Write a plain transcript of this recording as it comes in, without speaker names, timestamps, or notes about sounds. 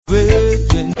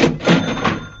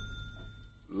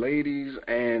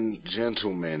and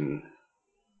gentlemen,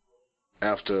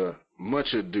 after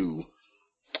much ado,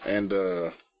 and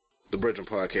the Brethren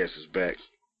Podcast is back.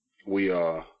 We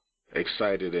are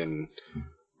excited and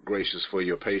gracious for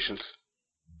your patience.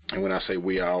 And when I say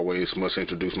we, I always must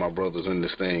introduce my brothers in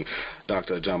this thing,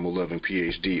 Dr. Ajamu Loving,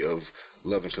 Ph.D. of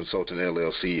Loving Consulting,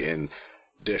 LLC, and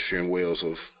Destrian Wells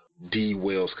of D.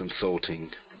 Wells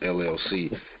Consulting,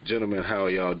 LLC. Gentlemen, how are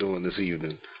y'all doing this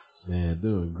evening? Man,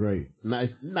 doing great.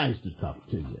 Nice to talk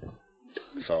to you.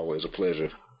 It's always a pleasure.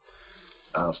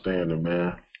 Outstanding,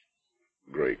 man.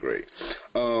 Great.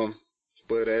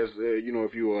 But as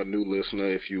if you are a new listener,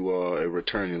 if you are a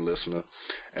returning listener,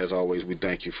 as always, we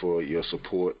thank you for your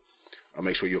support.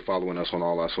 Make sure you're following us on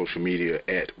all our social media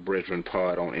at Brethren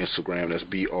Pod on Instagram. That's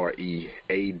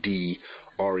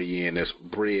BREADREN. That's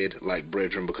bread like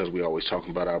brethren, because we always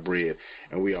talking about our bread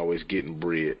and we always getting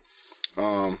bread.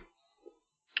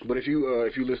 But if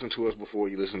you listen to us before,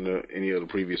 you listen to any of the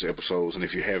previous episodes, and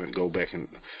if you haven't, go back and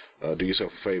do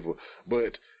yourself a favor.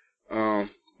 But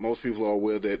most people are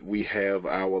aware that we have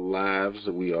our lives,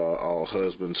 that we are all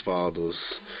husbands, fathers,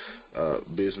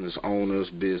 business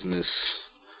owners, business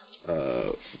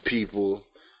people,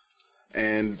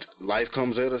 and life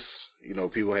comes at us. You know,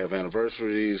 people have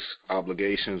anniversaries,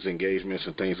 obligations, engagements,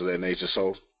 and things of that nature.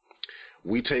 So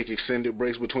we take extended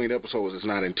breaks between episodes. It's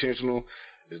not intentional.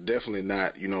 It's definitely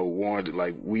not, warranted.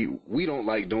 Like, we don't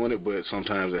like doing it, but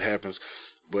sometimes it happens.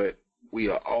 But we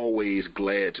are always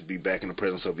glad to be back in the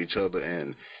presence of each other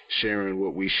and sharing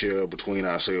what we share between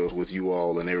ourselves with you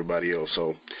all and everybody else.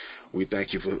 So we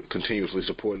thank you for continuously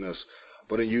supporting us.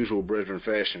 But in usual brethren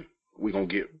fashion, we're going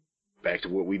to get back to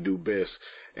what we do best.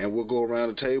 And we'll go around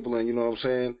the table and,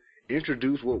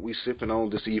 introduce what we sipping on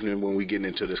this evening when we get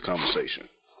into this conversation.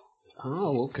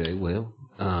 Oh, okay. Well,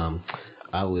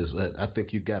 I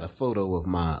think you got a photo of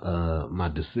my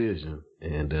decision,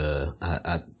 and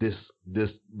this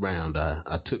round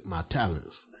I took my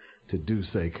talents to Douce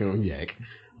Cognac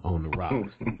on the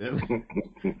rocks. Yes,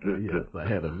 I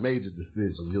had a major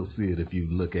decision. You'll see it if you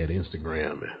look at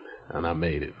Instagram, and I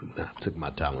made it. I took my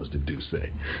talents to Douce.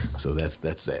 So that's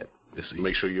that.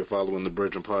 Make sure you're following the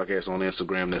Brethren Podcast on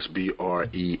Instagram. That's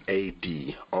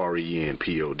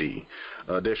BREADRENPOD.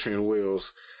 Destrian Wells.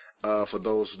 For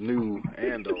those new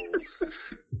and old,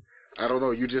 I don't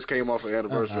know. You just came off an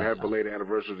anniversary. Happy belated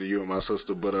anniversary to you and my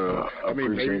sister. But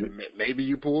maybe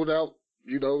you pulled out,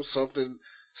 something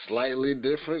slightly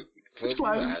different.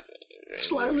 Slightly.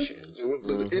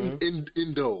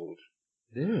 Indulge.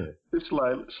 Yeah. It's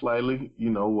slightly.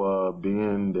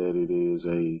 Being that it is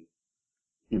a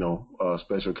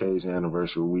special occasion,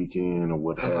 anniversary weekend, or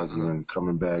what have you, and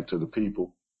coming back to the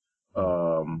people.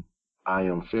 I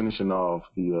am finishing off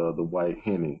the white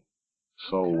Henny.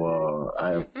 So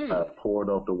I poured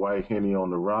up the white Henny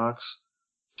on the rocks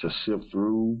to sip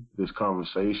through this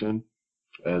conversation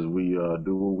as we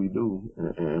do what we do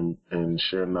and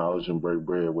share knowledge and break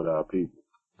bread with our people.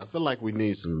 I feel like we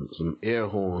need some air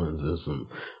horns and some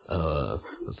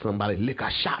somebody lick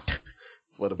a shot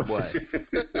for the boy.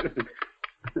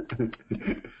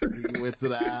 We went to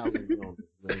the island on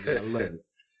this, man. I love it.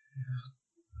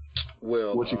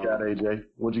 Well, what you got, AJ?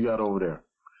 What you got over there?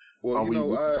 Well, are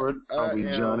we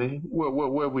Johnny?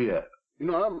 Where we at?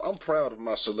 I'm proud of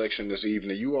my selection this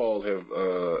evening. You all have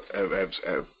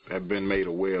been made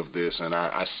aware of this, and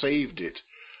I saved it.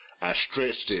 I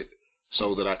stretched it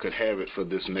so that I could have it for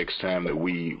this next time that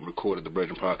we recorded the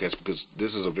Brethren Podcast, because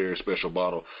this is a very special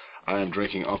bottle. I am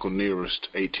drinking Uncle Nearest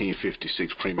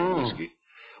 1856 Premium Whiskey,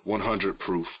 100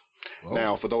 proof. Oh.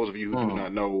 Now, for those of you who do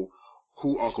not know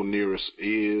who Uncle Nearest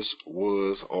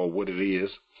was, or what it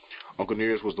is, Uncle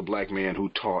Nearest was the black man who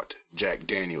taught Jack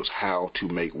Daniels how to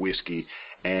make whiskey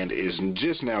and is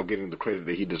just now getting the credit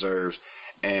that he deserves.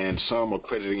 And some are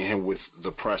crediting him with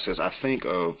the process, I think,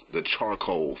 of the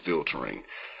charcoal filtering.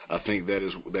 I think that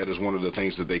is one of the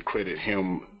things that they credit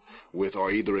him with, or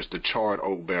either it's the charred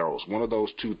oak barrels. One of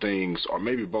those two things, or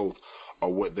maybe both, are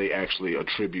what they actually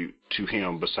attribute to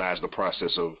him, besides the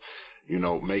process of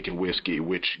making whiskey,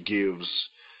 which gives,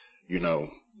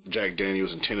 Jack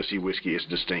Daniels and Tennessee whiskey its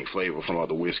distinct flavor from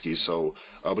other whiskeys. So,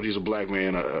 but he's a black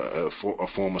man, a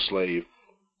former slave,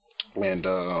 and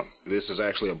this is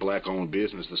actually a black-owned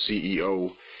business. The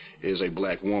CEO is a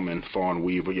black woman, Fawn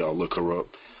Weaver. Y'all look her up.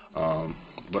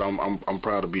 But I'm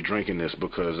proud to be drinking this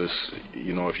because it's,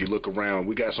 if you look around,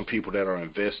 we got some people that are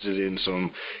invested in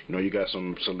some, you got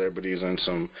some celebrities and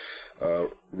some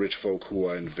rich folk who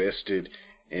are invested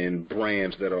in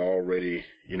brands that are already,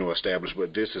 established.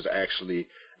 But this is actually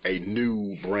a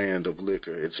new brand of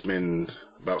liquor. It's been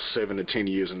about 7 to 10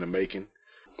 years in the making,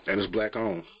 and it's black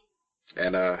owned.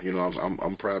 And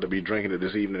I'm proud to be drinking it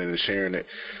this evening and sharing it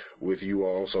with you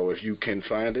all. So if you can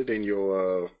find it in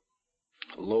your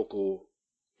local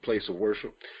place of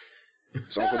worship,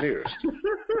 it's Uncle Nearest.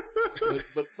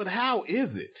 but how is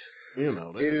it?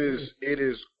 It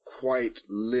is quite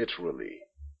literally.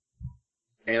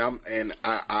 And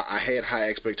I had high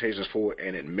expectations for it,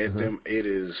 and it met them. It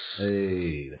is.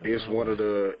 It's one of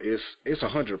the. It's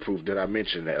 100 proof that I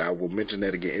mentioned that. I will mention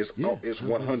that again. It's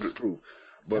 100 proof.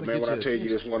 But man, when I tell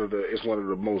you, it's one of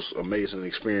the most amazing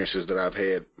experiences that I've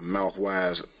had mouth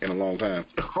wise in a long time.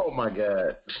 Oh my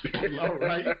God! All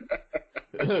right.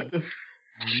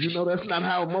 That's not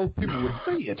how most people would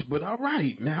say it, but all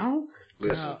right now.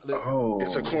 Listen,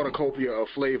 it's a cornucopia of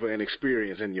flavor and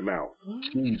experience in your mouth.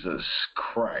 Jesus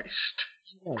Christ.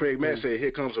 Craig Matt said,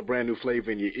 here comes a brand new flavor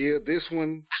in your ear. This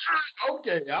one.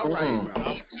 Okay, all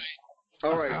right.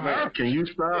 All right, man. Can you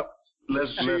stop?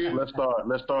 Let's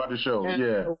start the show.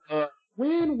 Yeah.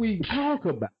 When we talk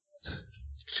about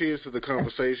cheers to the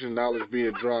conversation, knowledge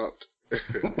being dropped,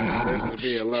 lessons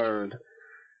being learned.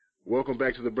 Welcome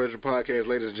back to the Brethren Podcast,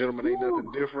 ladies and gentlemen. Ain't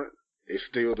nothing different. It's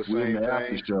still the same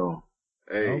thing. Show.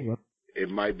 Hey, it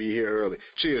might be here early.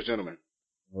 Cheers, gentlemen.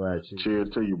 All right. Cheers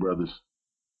to you, brothers.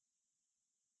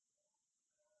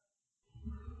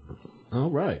 All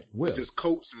right. Well, just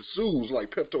coats and soothes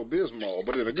like Pepto-Bismol,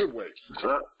 but in a good way.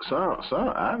 So,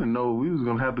 I didn't know we was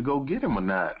gonna have to go get him or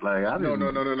not. Like I didn't.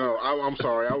 No. I'm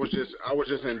sorry. I was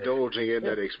just indulging in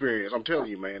that experience. I'm telling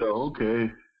you, man. Oh,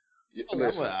 okay.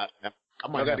 Listen, I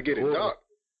got to get it, Doc.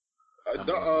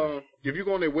 If you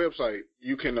go on their website,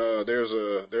 you can. There's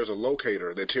a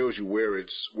locator that tells you where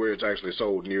it's actually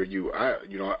sold near you.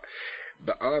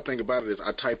 The odd thing about it is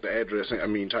I typed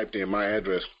in my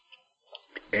address,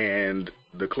 and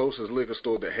the closest liquor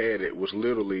store that had it was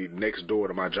literally next door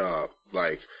to my job,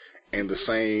 like in the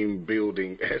same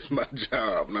building as my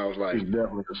job. And I was like, it's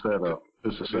definitely a setup.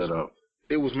 It's a setup.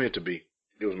 It was meant to be.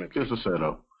 It's a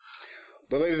setup.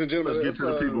 But ladies and gentlemen, let's get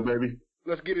to the people, baby.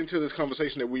 Let's get into this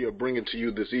conversation that we are bringing to you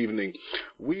this evening.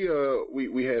 We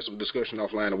had some discussion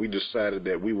offline, and we decided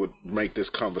that we would make this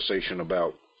conversation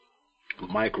about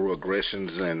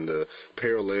microaggressions and the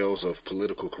parallels of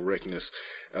political correctness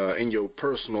in your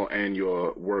personal and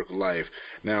your work life.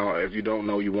 Now, if you don't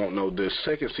know, you won't know. This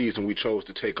second season, we chose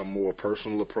to take a more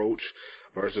personal approach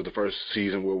versus the first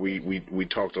season where we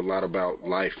talked a lot about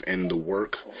life and the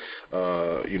work,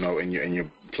 in your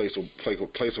place of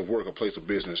work or place of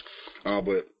business.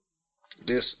 But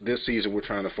this season we're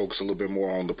trying to focus a little bit more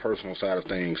on the personal side of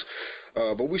things.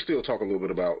 But we still talk a little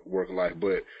bit about work life,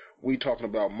 but we talking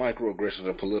about microaggressions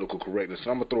and political correctness. And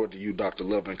I'm going to throw it to you, Dr.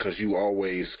 Lovin, because you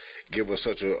always give us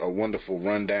such a wonderful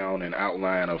rundown and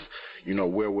outline of,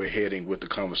 where we're heading with the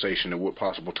conversation and what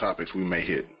possible topics we may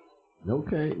hit.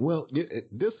 Okay. Well,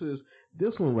 this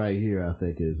one right here, I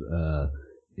think is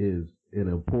an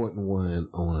important one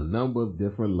on a number of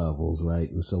different levels,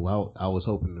 right? And so I was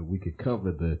hoping that we could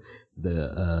cover both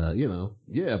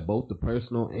the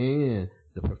personal and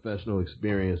the professional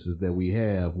experiences that we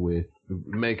have with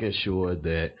making sure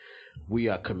that we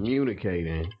are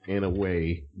communicating in a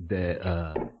way that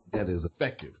is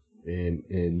effective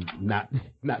and not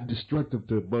destructive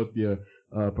to both your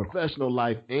professional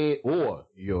life or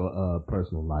your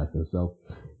personal life. And so,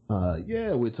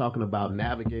 we're talking about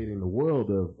navigating the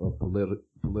world of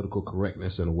political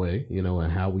correctness in a way,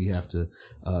 and how we have to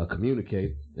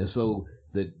communicate. And so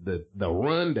the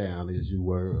rundown, as you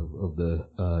were, of the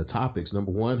topics.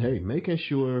 Number one, hey, making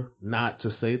sure not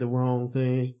to say the wrong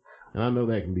thing. And I know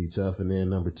that can be tough. And then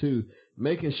number two,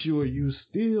 making sure you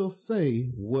still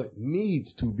say what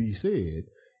needs to be said,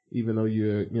 even though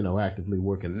you're, actively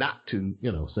working not to,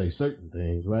 say certain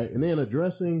things, right? And then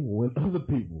addressing when other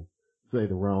people say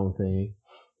the wrong thing.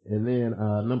 And then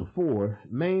number four,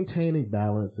 maintaining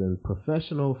balance in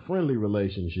professional friendly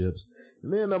relationships.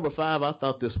 And then number five, I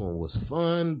thought this one was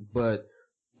fun, but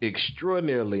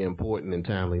extraordinarily important and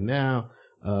timely now,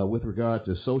 with regard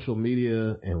to social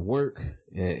media and work.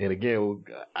 And again,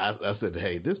 I said,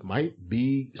 hey, this might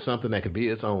be something that could be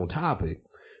its own topic,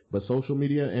 but social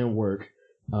media and work,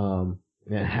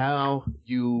 and how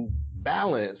you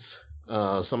balance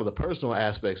some of the personal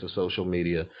aspects of social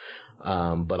media,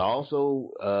 but also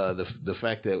the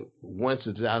fact that once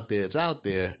it's out there, it's out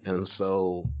there. And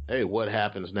so, hey, what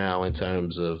happens now in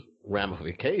terms of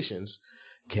ramifications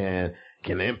can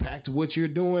impact what you're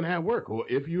doing at work or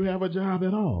if you have a job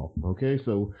at all. Okay,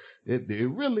 so it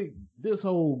really, this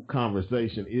whole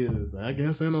conversation is, I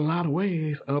guess, in a lot of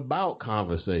ways about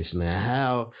conversation and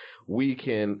how we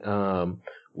can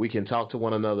talk to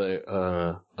one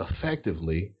another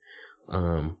effectively,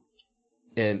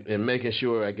 and making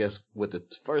sure, I guess, with the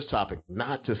first topic,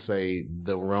 not to say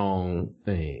the wrong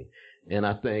thing. And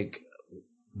I think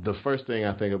the first thing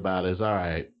I think about is, all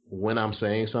right, when I'm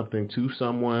saying something to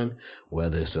someone,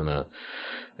 whether it's in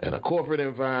a corporate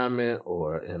environment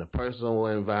or in a personal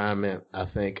environment, I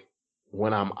think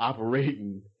when I'm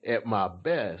operating at my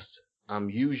best, I'm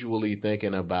usually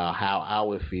thinking about how I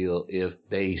would feel if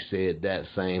they said that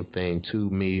same thing to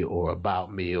me or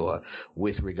about me or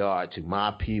with regard to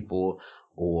my people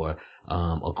or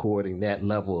according that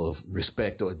level of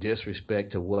respect or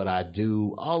disrespect to what I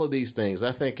do, all of these things.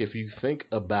 I think if you think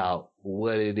about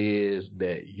what it is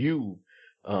that you,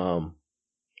 how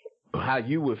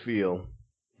you would feel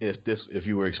if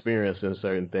you were experiencing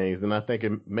certain things, then I think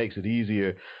it makes it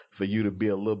easier for you to be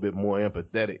a little bit more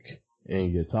empathetic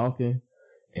in your talking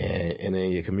and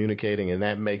then you're communicating, and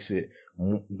that makes it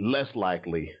less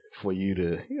likely for you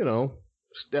to,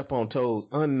 step on toes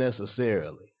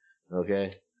unnecessarily.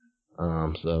 Okay?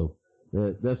 So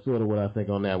that's sort of what I think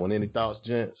on that one. Any thoughts,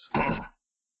 gents?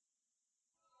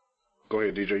 Go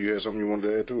ahead, DJ. You had something you wanted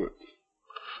to add to it?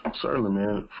 Certainly,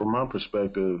 man. From my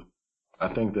perspective,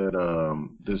 I think that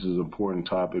this is an important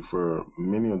topic for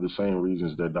many of the same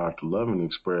reasons that Dr. Loving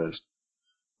expressed.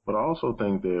 But I also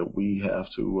think that we have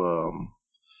to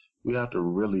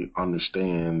really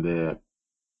understand that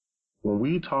when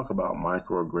we talk about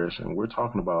microaggression, we're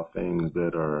talking about things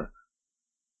that are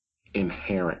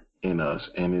inherent in us,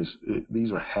 and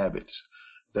these are habits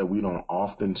that we don't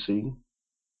often see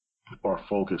or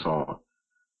focus on.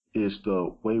 It's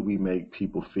the way we make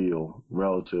people feel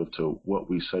relative to what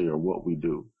we say or what we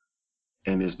do,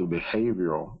 and it's the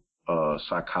behavioral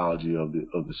psychology of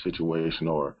the situation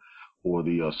or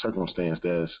the circumstance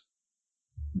that's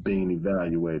being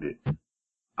evaluated.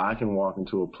 I can walk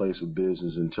into a place of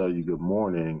business and tell you good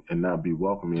morning and not be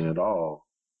welcoming at all,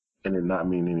 and it not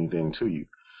mean anything to you.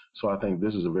 So I think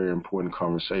this is a very important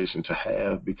conversation to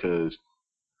have, because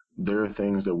there are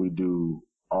things that we do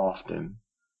often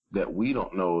that we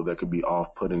don't know that could be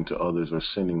off-putting to others or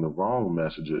sending the wrong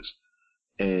messages.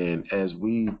 And as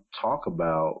we talk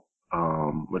about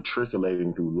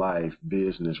matriculating through life,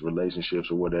 business,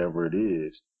 relationships, or whatever it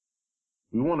is,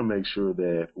 we want to make sure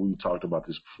that we talked about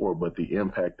this before, but the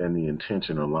impact and the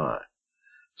intention align.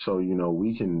 So,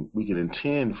 we can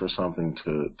intend for something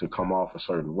to come off a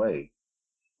certain way,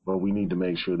 but we need to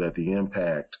make sure that the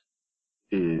impact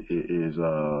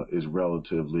is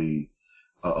relatively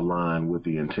aligned with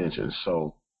the intention.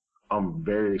 So I'm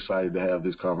very excited to have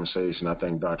this conversation. I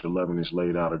think Dr. Loving has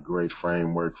laid out a great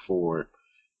framework for it,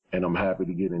 and I'm happy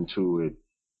to get into it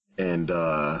and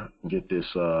get this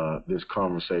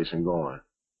conversation going.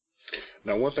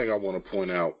 Now, one thing I want to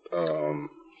point out,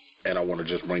 and I want to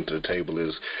just bring to the table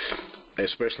is,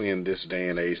 especially in this day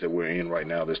and age that we're in right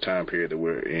now, this time period that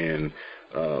we're in,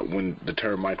 when the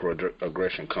term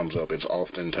microaggression comes up, it's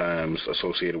oftentimes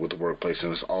associated with the workplace,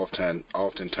 and it's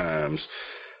oftentimes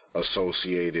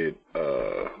associated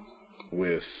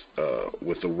with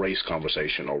the race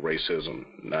conversation or racism.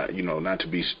 Not to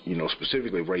be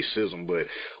specifically racism, but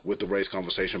with the race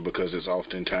conversation, because it's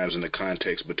oftentimes in the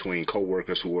context between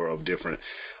coworkers who are of different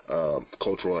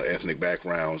cultural or ethnic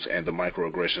backgrounds, and the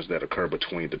microaggressions that occur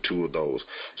between the two of those.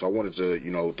 So I wanted to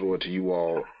throw it to you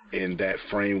all in that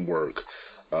framework.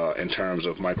 In terms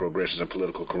of microaggressions and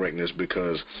political correctness,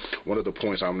 because one of the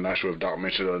points, I'm not sure if Doc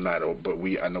mentioned it or not, but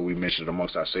I know we mentioned it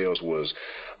amongst ourselves, was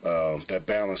that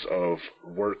balance of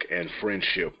work and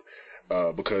friendship,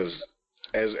 because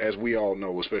as we all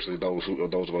know, especially those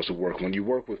of us who work, when you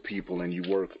work with people and you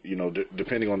work,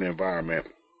 depending on the environment,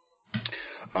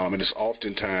 and it's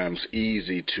oftentimes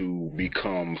easy to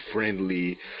become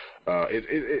friendly.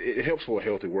 It helps for a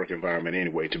healthy work environment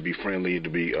anyway, to be friendly, to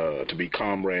be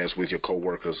comrades with your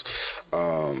coworkers,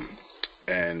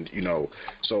 and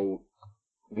so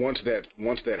once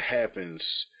that happens,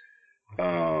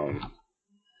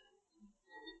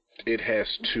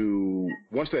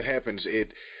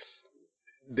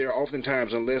 there are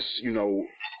oftentimes, unless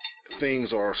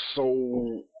things are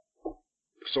so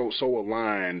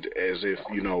aligned as if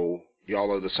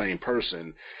y'all are the same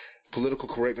person, political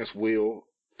correctness will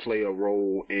play a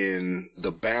role in the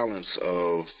balance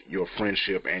of your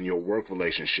friendship and your work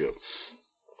relationship.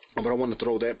 But I want to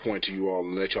throw that point to you all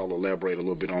and let y'all elaborate a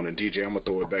little bit on it. DJ, I'm going to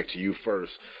throw it back to you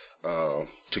first to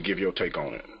give your take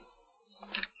on it.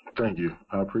 Thank you.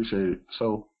 I appreciate it.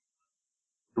 So,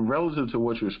 relative to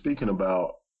what you're speaking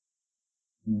about,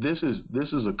 this is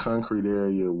a concrete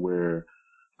area where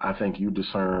I think you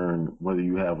discern whether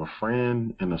you have a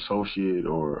friend, an associate,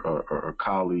 or a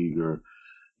colleague, or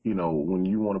when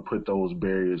you want to put those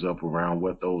barriers up around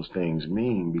what those things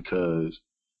mean, because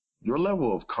your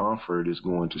level of comfort is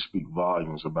going to speak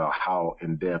volumes about how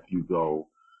in depth you go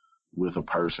with a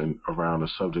person around a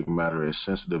subject matter as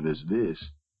sensitive as this.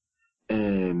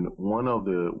 And one of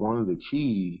the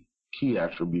key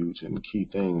attributes and key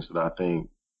things that I think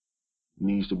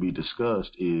needs to be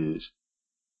discussed is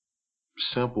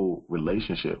simple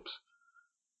relationships.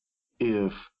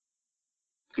 If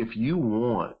you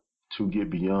want to get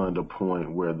beyond a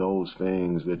point where those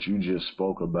things that you just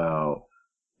spoke about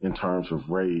in terms of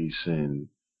race and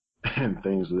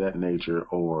things of that nature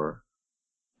are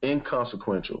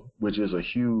inconsequential, which is a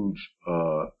huge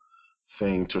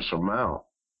thing to surmount,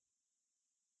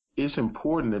 it's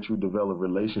important that you develop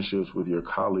relationships with your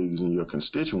colleagues and your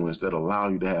constituents that allow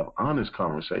you to have honest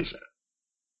conversation.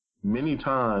 Many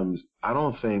times, I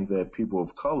don't think that people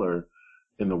of color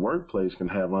in the workplace can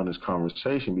have honest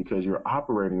conversation because you're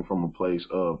operating from a place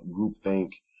of groupthink,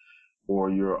 or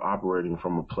you're operating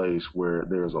from a place where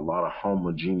there's a lot of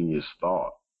homogeneous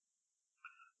thought.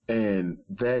 And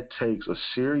that takes a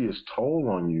serious toll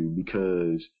on you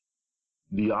because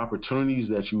the opportunities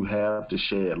that you have to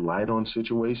shed light on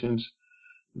situations,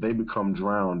 they become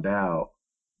drowned out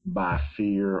by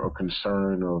fear or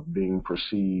concern of being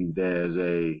perceived as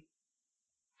a,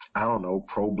 I don't know,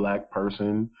 pro-black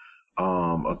person.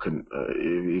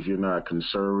 If you're not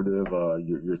conservative,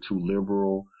 you're too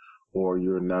liberal, or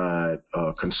you're not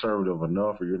conservative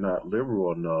enough, or you're not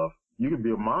liberal enough. You can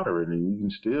be a moderate and you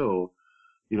can still,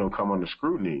 come under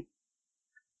scrutiny.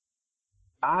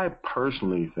 I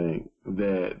personally think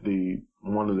that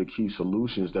one of the key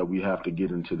solutions that we have to get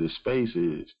into this space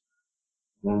is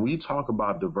when we talk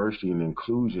about diversity and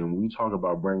inclusion, we talk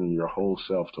about bringing your whole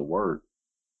self to work.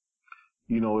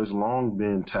 It's long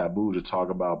been taboo to talk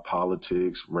about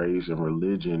politics, race, and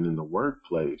religion in the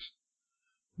workplace.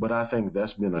 But I think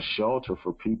that's been a shelter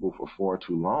for people for far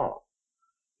too long.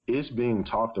 It's being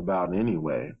talked about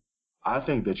anyway. I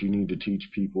think that you need to teach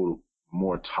people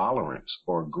more tolerance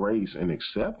or grace and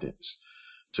acceptance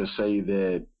to say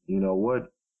that,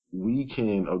 we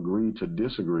can agree to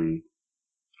disagree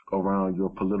around your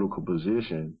political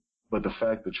position, but the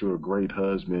fact that you're a great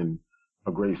husband,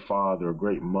 a great father, a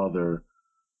great mother,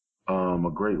 a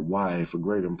great wife, a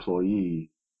great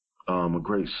employee, a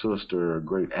great sister, a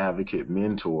great advocate,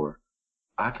 mentor,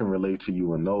 I can relate to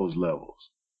you on those levels.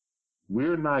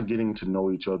 We're not getting to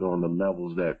know each other on the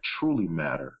levels that truly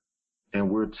matter. And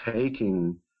we're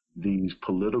taking these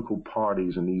political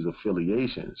parties and these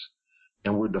affiliations,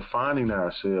 and we're defining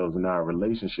ourselves and our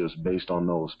relationships based on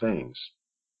those things.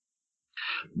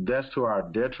 That's to our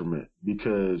detriment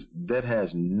because that has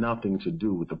nothing to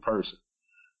do with the person.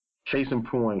 Case in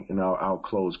point, and I'll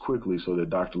close quickly so that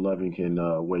Dr. Loving can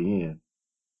weigh in.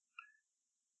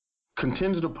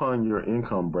 Contingent upon your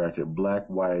income bracket, black,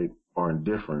 white, or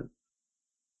indifferent,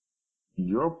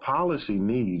 your policy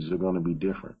needs are going to be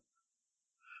different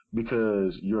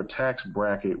because your tax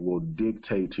bracket will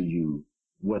dictate to you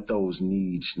what those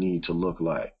needs need to look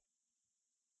like.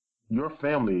 Your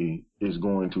family is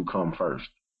going to come first.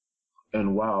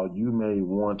 And while you may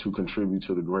want to contribute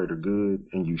to the greater good,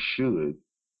 and you should,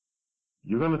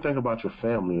 you're going to think about your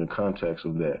family in context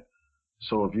of that.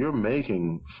 So if you're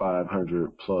making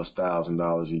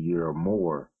 $500,000+ a year or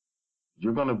more,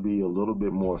 you're going to be a little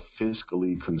bit more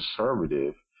fiscally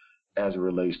conservative as it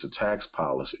relates to tax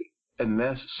policy. And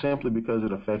that's simply because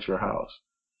it affects your house.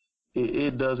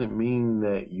 It doesn't mean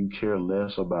that you care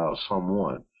less about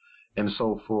someone. And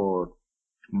so for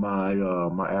my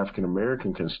African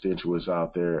American constituents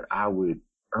out there, I would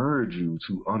urge you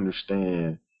to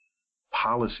understand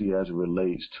policy as it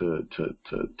relates to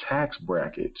tax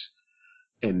brackets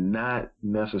and not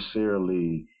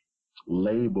necessarily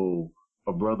label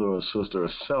a brother or sister a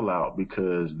sellout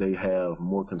because they have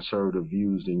more conservative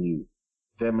views than you.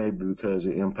 That may be because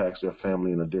it impacts their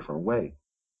family in a different way.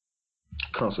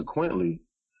 Consequently,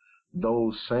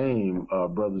 those same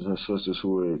brothers and sisters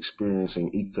who are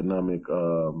experiencing economic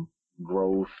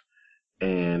growth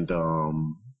and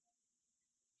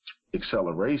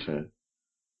acceleration,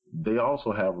 they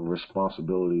also have a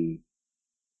responsibility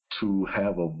to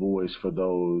have a voice for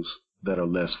those that are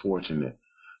less fortunate.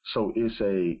 So it's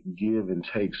a give and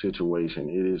take situation.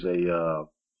 It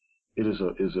is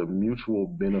a mutual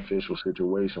beneficial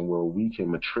situation where we can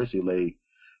matriculate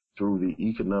through the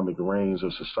economic reins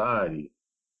of society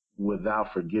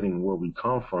without forgetting where we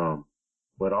come from,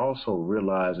 but also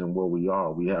realizing where we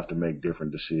are. We have to make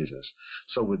different decisions.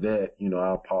 So with that,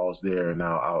 I'll pause there and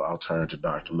I'll turn to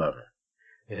Dr. Loving.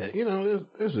 Yeah,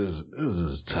 this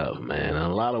is tough, man. In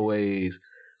a lot of ways,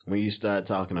 when you start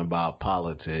talking about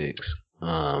politics,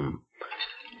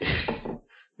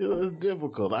 it's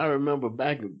difficult. I remember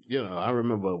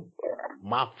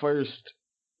my first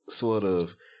sort of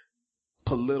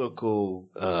political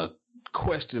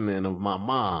questioning of my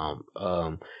mom,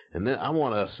 and then I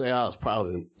want to say I was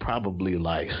probably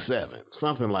like 7,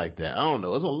 something like that. I don't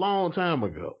know. It's a long time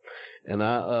ago, and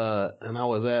I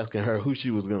was asking her who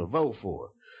she was going to vote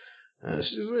for. And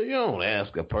she said, "You don't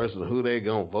ask a person who they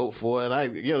gonna vote for."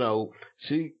 And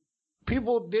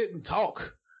people didn't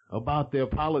talk about their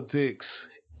politics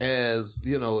as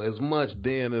much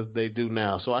then as they do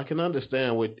now. So I can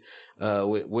understand what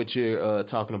you're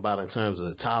talking about in terms of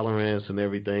the tolerance and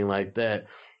everything like that,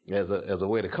 as a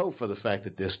way to cope for the fact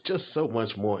that there's just so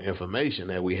much more information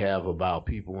that we have about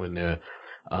people and their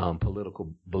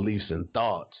political beliefs and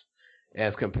thoughts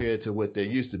as compared to what there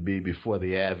used to be before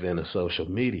the advent of social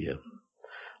media.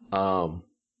 I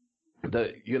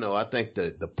think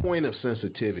the point of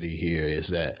sensitivity here is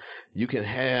that you can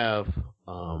have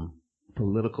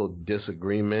political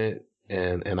disagreement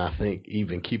and I think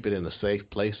even keep it in a safe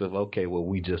place of, okay, well,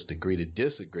 we just agree to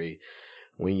disagree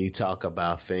when you talk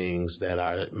about things that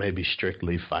are maybe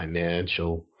strictly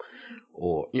financial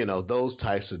or, those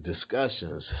types of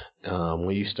discussions.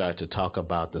 When you start to talk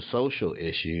about the social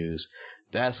issues,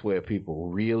 that's where people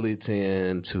really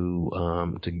tend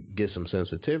to get some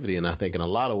sensitivity. And I think in a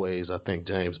lot of ways, I think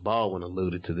James Baldwin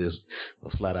alluded to this,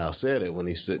 flat out said it when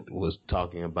he was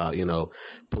talking about,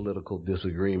 political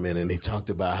disagreement. And he talked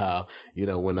about how,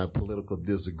 when a political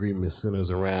disagreement centers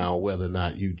around whether or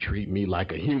not you treat me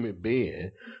like a human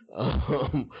being,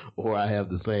 or I have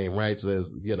the same rights as,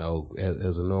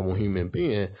 as a normal human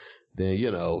being,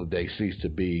 then, they cease to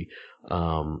be,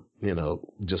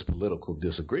 just political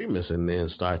disagreements and then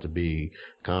start to be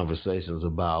conversations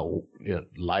about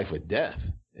life or death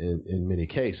in many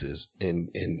cases, in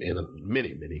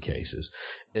many cases.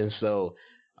 And so,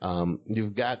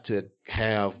 you've got to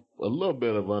have a little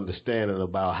bit of understanding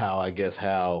about how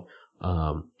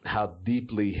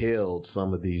deeply held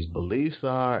some of these beliefs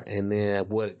are, and then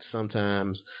what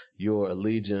sometimes your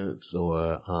allegiance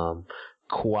or,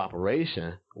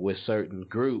 cooperation with certain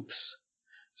groups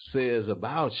says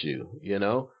about you.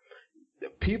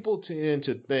 People tend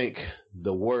to think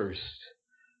the worst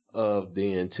of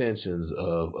the intentions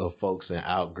of folks in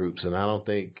out groups, and I don't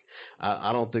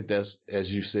think that's, as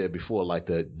you said before, like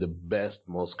the best,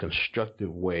 most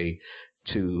constructive way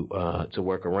to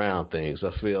work around things.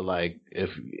 I feel like if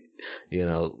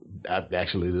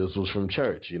actually this was from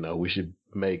church, we should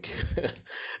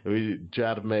we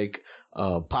try to make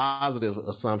positive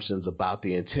assumptions about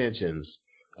the intentions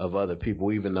of other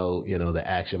people, even though the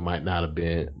action might not have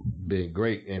been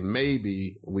great, and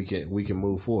maybe we can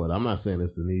move forward. I'm not saying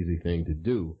it's an easy thing to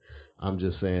do. I'm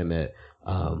just saying that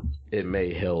it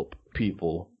may help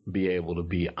people be able to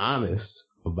be honest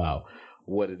about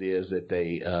what it is that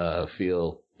they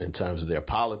feel in terms of their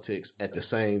politics. At the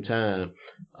same time,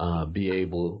 be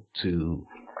able to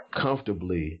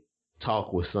comfortably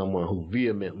talk with someone who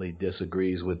vehemently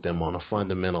disagrees with them on a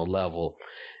fundamental level.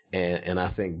 And I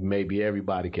think maybe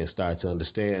everybody can start to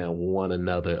understand one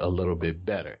another a little bit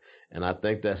better. And I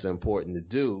think that's important to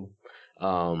do,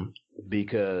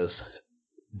 because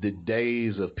the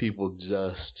days of people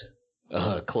just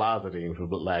closeting, for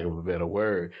lack of a better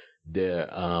word, their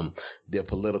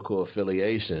political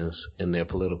affiliations and their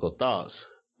political thoughts,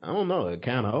 I don't know, it's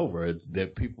kind of over.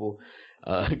 That people,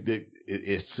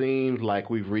 it seems like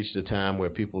we've reached a time where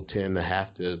people tend to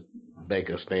have to make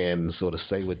a stand and sort of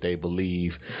say what they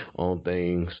believe on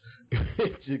things.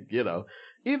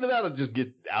 Either that or just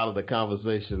get out of the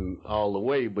conversation all the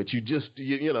way. But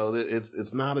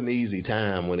it's not an easy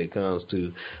time when it comes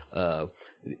to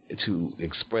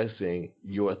expressing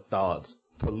your thoughts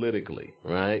politically,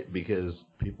 right? Because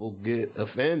people get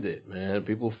offended, man.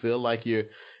 People feel like you're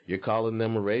calling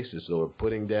them a racist or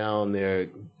putting down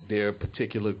their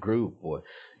particular group, or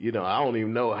I don't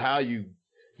even know how you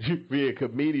be a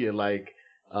comedian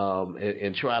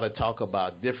and try to talk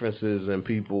about differences in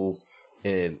people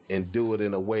and do it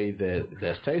in a way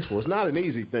that's tasteful. It's not an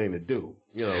easy thing to do.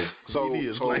 It's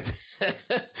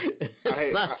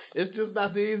just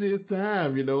not the easiest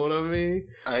time. You know what I mean?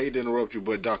 I hate to interrupt you,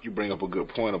 but Doc, you bring up a good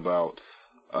point about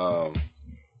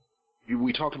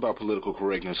we talked about political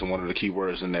correctness, and one of the key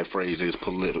words in that phrase is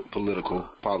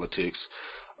politics.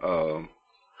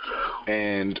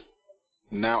 And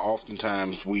now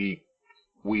oftentimes we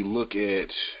look at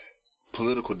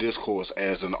political discourse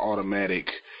as an automatic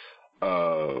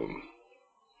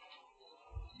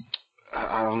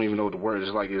I don't even know what the word is.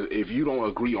 Like, if you don't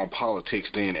agree on politics,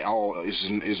 then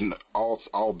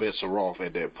all bets are off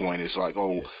at that point. It's like,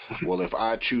 oh, well, if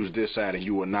I choose this side and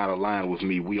you are not aligned with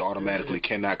me, we automatically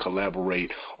cannot collaborate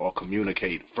or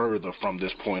communicate further from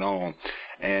this point on.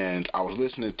 And I was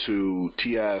listening to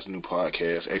T.I.'s new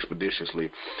podcast,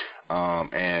 Expeditiously,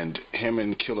 and him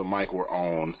and Killer Mike were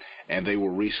on, and they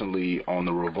were recently on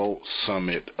the Revolt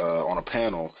Summit on a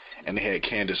panel, and they had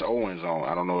Candace Owens on.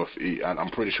 I don't know if I'm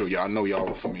pretty sure I know y'all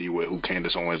are familiar with who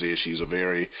Candace Owens is. She's a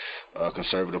very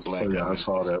conservative black woman. I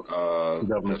saw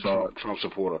that. Trump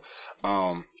supporter.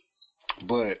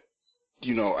 But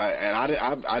you know,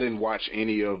 I didn't watch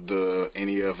any of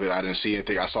it. I didn't see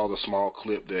anything. I saw the small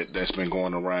clip that's been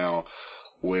going around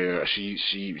where she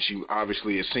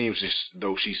obviously, it seems as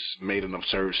though she's made an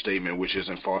absurd statement, which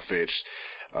isn't far-fetched,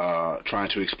 trying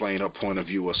to explain her point of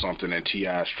view or something, and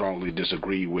T.I. strongly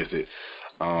disagreed with it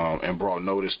and brought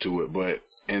notice to it. But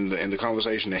in the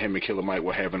conversation that him and Killer Mike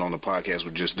were having on the podcast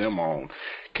with just them on,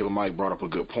 Killer Mike brought up a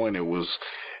good point. It was,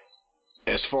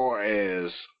 as far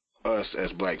as us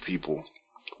as black people,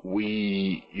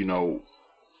 we, you know,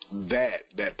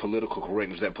 that political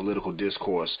correctness, that political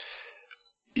discourse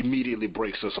immediately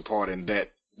breaks us apart, and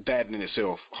that in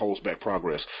itself holds back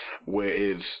progress.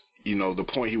 Whereas, you know, the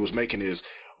point he was making is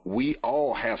we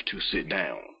all have to sit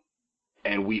down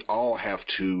and we all have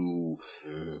to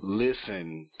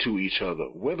listen to each other,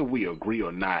 whether we agree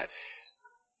or not.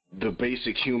 The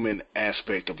basic human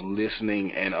aspect of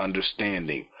listening and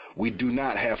understanding. We do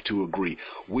not have to agree.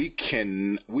 We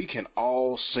can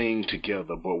all sing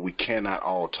together, but we cannot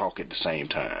all talk at the same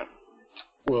time.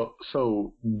 Well,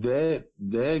 so that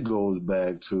goes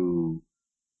back to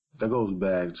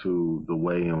the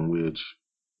way in which,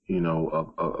 you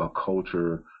know, a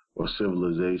culture or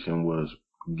civilization was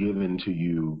given to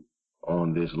you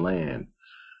on this land.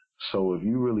 So if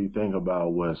you really think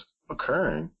about what's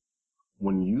occurring,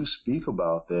 when you speak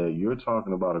about that, you're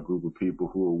talking about a group of people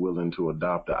who are willing to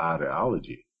adopt the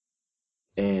ideology.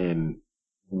 And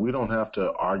we don't have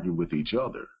to argue with each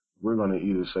other. We're going to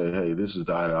either say, hey, this is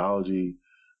the ideology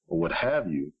or what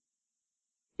have you.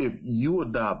 If you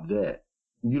adopt that,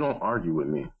 you don't argue with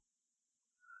me.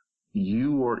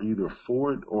 You are either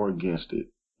for it or against it.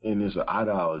 And it's an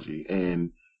ideology.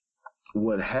 And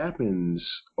what happens,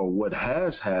 or what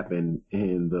has happened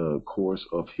in the course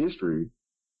of history,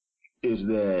 is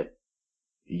that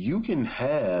you can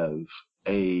have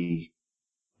a,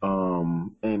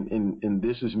 and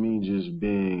this is me just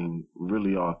being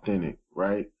really authentic,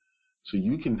 right? So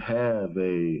you can have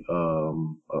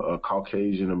a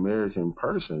Caucasian American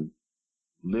person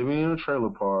living in a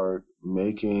trailer park,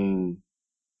 making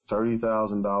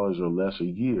 $30,000 or less a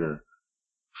year,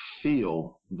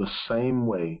 feel the same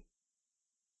way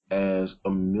as a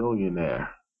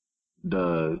millionaire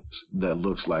does that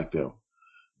looks like them.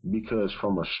 Because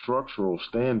from a structural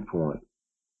standpoint,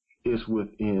 it's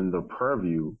within the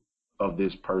purview of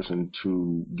this person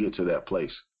to get to that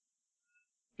place.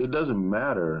 It doesn't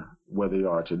matter where they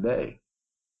are today,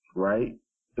 right?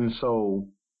 And so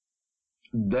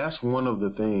that's one of the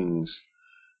things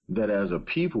that as a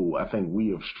people, I think we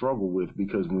have struggled with,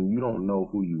 because when you don't know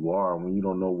who you are, when you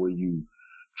don't know where you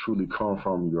truly come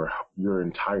from, your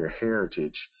entire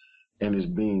heritage, and is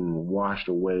being washed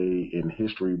away in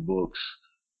history books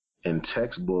and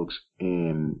textbooks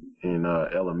in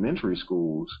elementary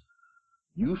schools,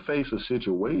 you face a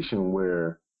situation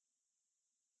where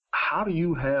how do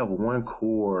you have one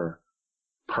core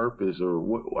purpose,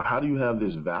 or how do you have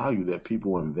this value that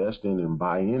people invest in and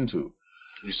buy into?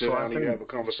 You sit down and you have a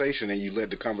conversation and you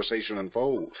let the conversation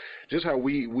unfold. Just how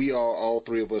we all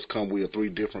three of us we are three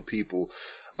different people,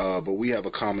 but we have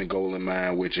a common goal in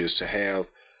mind, which is to have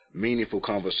meaningful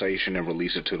conversation and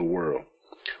release it to the world.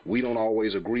 We don't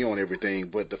always agree on everything,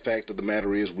 but the fact of the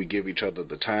matter is we give each other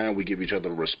the time, we give each other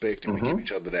the respect, and we give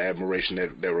each other the admiration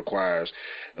that requires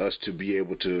us to be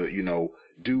able to, you know,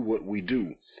 do what we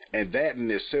do. And that in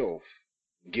itself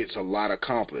gets a lot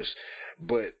accomplished.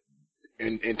 But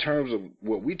in terms of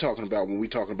what we're talking about when we're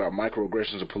talking about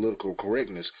microaggressions of political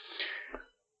correctness,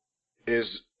 is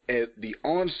at the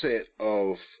onset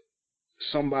of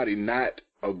somebody not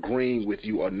agreeing with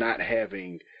you or not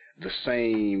having the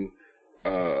same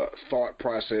thought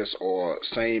process or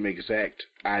same exact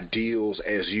ideals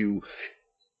as you,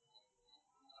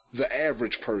 the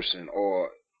average person, or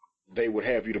they would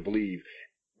have you to believe,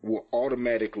 will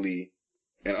automatically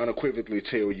and unequivocally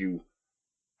tell you,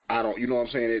 I don't, you know what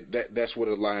I'm saying? That's where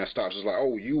the line stops. It's like,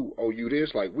 oh, you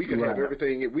this, like we could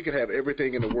have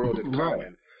everything in the world in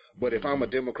common. But if I'm a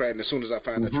Democrat, and as soon as I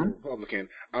find that you're a Republican,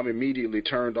 I'm immediately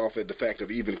turned off at the fact of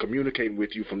even communicating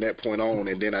with you from that point on,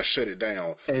 and then I shut it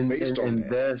down based on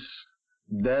that.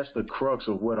 that's the crux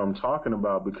of what I'm talking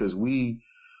about, because we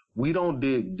don't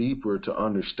dig deeper to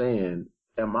understand,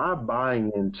 am I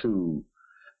buying into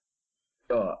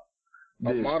a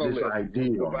monolith. this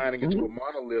ideal? We're buying into a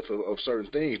monolith of certain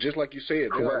things. Just like you said,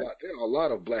 there are a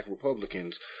lot of black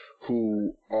Republicans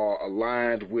who are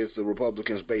aligned with the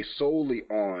Republicans based solely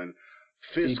on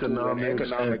fiscal and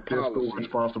economic policy. Fiscal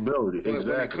responsibility. But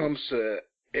exactly. when it comes to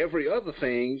every other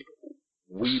thing,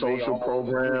 social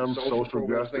programs, social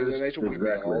justice, things of that nature, we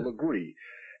may all agree.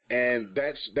 And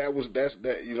that's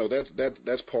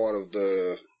part of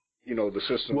the the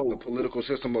system, the political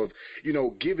system of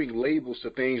giving labels to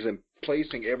things and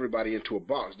placing everybody into a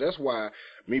box. That's why,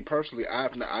 me personally, I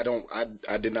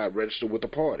did not register with the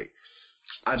party.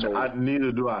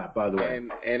 Neither do I, by the way.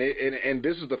 And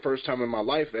this is the first time in my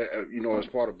life, as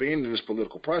part of being in this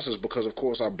political process, because of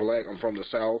course I'm black, I'm from the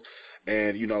South,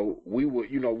 and we were,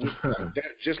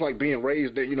 just like being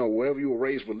raised that, wherever you were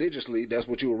raised religiously, that's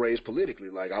what you were raised politically.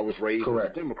 Like I was raised as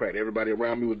a Democrat. Everybody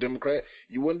around me was Democrat.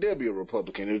 You wouldn't dare be a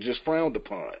Republican. It was just frowned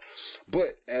upon.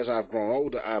 But as I've grown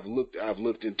older, I've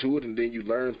looked into it, and then you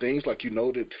learn things like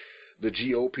that the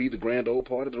GOP, the Grand Old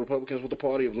Party, the Republicans were the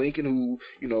party of Lincoln, who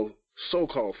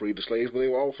so-called freed the slaves, but they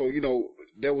were also,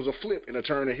 there was a flip in a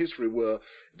turn in history where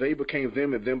they became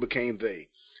them and them became they.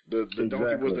 The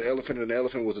donkey was the elephant and the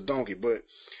elephant was the donkey, but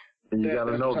and you got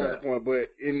to know that. Point, but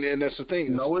and that's the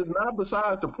thing. No, it's not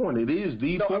besides the point. It is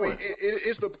the point. I mean,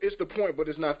 it's the point, but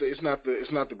it's not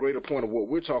the greater point of what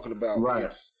we're talking about. Right.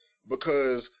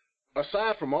 Because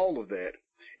aside from all of that,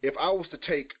 if I was to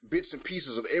take bits and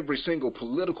pieces of every single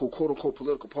political, quote-unquote,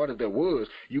 political party there was,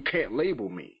 you can't label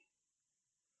me.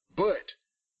 But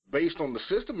based on the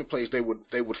system in place, they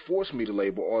would force me to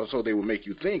label, or so they would make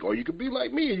you think. Or you could be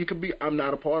like me, and you could be, I'm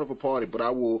not a part of a party, but I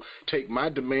will take my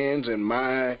demands and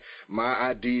my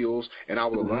ideals, and I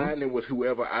will align them with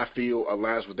whoever I feel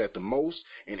aligns with that the most.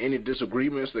 And any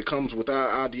disagreements that comes with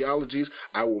our ideologies,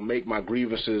 I will make my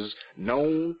grievances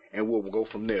known, and we'll go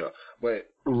from there. But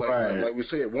like we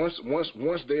said, once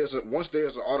there's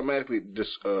an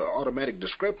automatic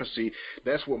discrepancy,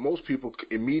 that's what most people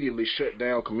immediately shut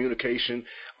down communication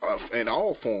in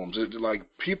all forms. It's like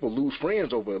people lose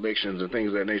friends over elections and things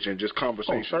of that nature, and just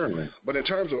conversation. Oh, certainly. But in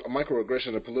terms of microaggression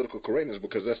and political correctness,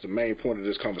 because that's the main point of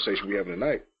this conversation we have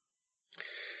tonight.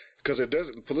 Because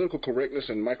political correctness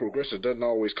and microaggressions doesn't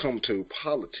always come to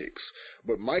politics,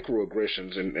 but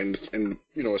microaggressions and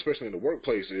especially in the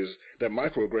workplace, is that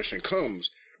microaggression comes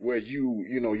where you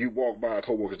walk by a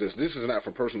coworker's desk. This is not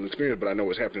from personal experience, but I know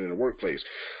it's happening in the workplace,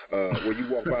 where you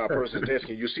walk by a person's desk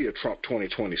and you see a Trump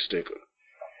 2020 sticker.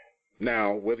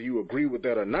 Now, whether you agree with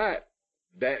that or not,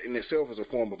 that in itself is a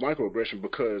form of microaggression,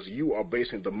 because you are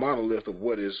basing the monolith of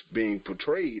what is being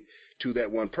portrayed to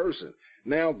that one person.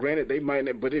 Now, granted, they might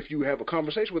not, but if you have a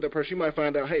conversation with that person, you might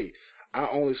find out, hey, I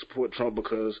only support Trump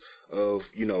because of,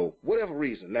 whatever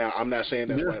reason. Now, I'm not saying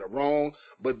that's right or wrong,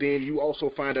 but then you also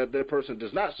find out that person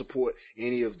does not support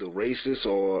any of the racist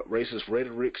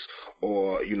rhetorics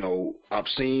or,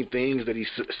 obscene things that he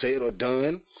said or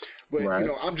done. But,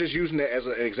 I'm just using that as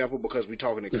an example because we're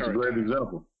talking in current time. It's a great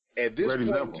example. At this point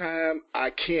in time, I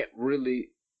can't really,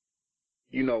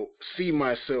 see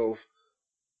myself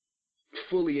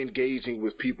fully engaging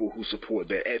with people who support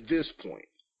that at this point.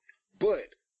 But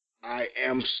I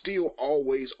am still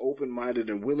always open-minded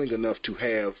and willing enough to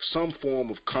have some form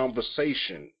of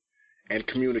conversation and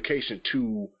communication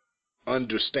to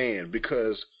understand,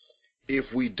 because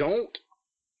if we don't,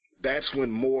 that's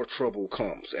when more trouble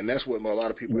comes. And that's what a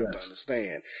lot of people have to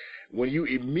understand. When you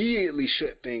immediately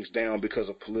shut things down because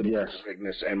of political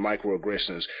correctness and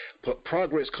microaggressions,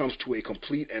 progress comes to a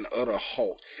complete and utter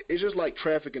halt. It's just like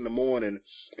traffic in the morning,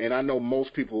 and I know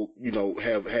most people,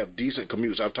 have decent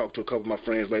commutes. I've talked to a couple of my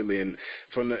friends lately, and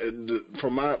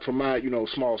from my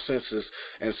small census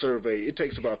and survey, it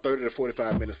takes about 30 to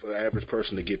 45 minutes for the average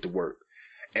person to get to work.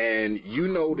 And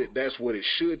that's what it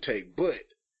should take, but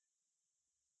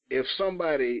if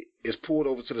somebody is pulled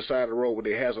over to the side of the road with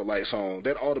their hazard lights on,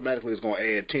 that automatically is going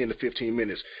to add 10 to 15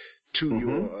 minutes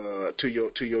to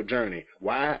your journey.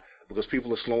 Why? Because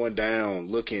people are slowing down,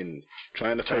 looking,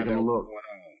 trying to find out what's going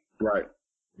on. Right.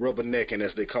 Rubbernecking,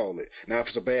 as they call it. Now, if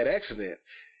it's a bad accident,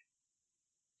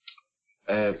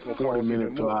 add 40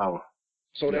 minutes to an hour.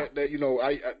 So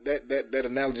that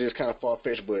analogy is kind of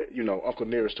far-fetched, but Uncle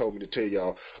Nearest told me to tell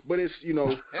y'all. But it's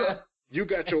You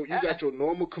got your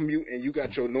normal commute, and you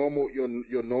got your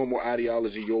normal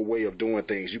ideology, your way of doing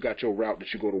things. You got your route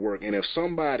that you go to work, and if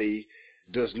somebody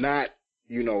does not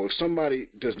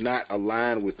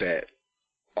align with that,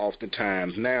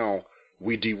 oftentimes now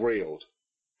we derailed.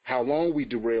 How long we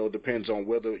derail depends on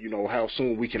whether how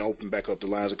soon we can open back up the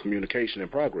lines of communication and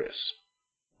progress.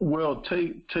 Well,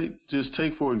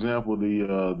 take for example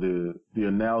the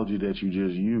analogy that you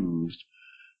just used,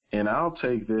 and I'll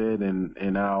take that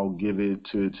and I'll give it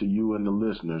to you and the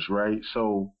listeners, right?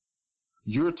 So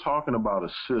you're talking about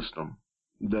a system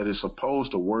that is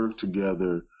supposed to work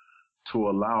together to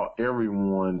allow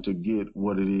everyone to get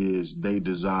what it is they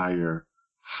desire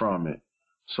from it.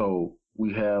 So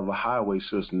we have a highway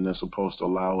system that's supposed to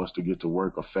allow us to get to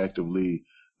work effectively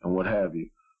and what have you.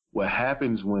 What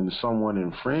happens when someone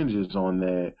infringes on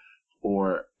that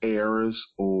or errors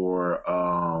or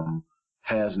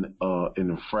has an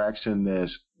infraction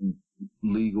that's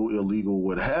legal, illegal,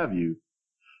 what have you,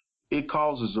 it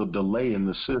causes a delay in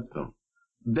the system.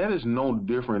 That is no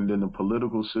different than the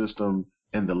political system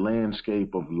and the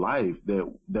landscape of life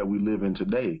that we live in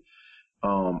today.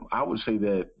 I would say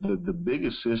that the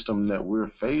biggest system that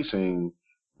we're facing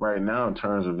right now in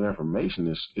terms of information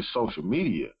is social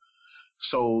media.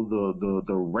 So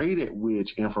the rate at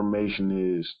which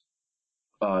information is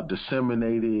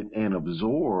disseminated and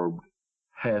absorbed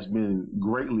has been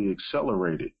greatly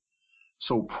accelerated.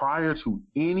 So prior to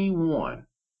anyone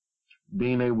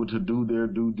being able to do their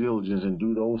due diligence and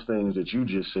do those things that you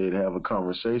just said, have a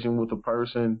conversation with a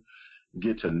person,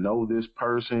 get to know this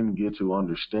person, get to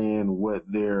understand what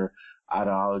their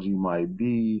ideology might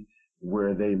be,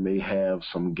 where they may have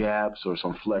some gaps or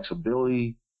some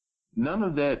flexibility, none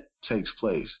of that takes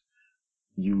place.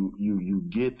 You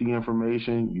get the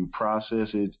information, you process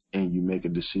it, and you make a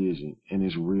decision, and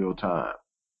it's real time.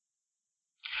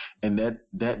 And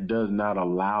that does not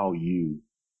allow you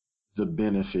the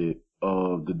benefit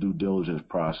of the due diligence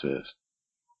process.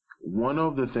 One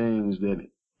of the things that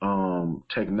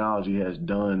technology has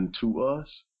done to us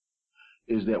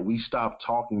is that we stop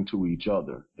talking to each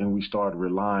other and we start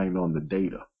relying on the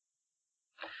data.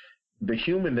 The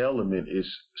human element is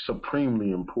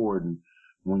supremely important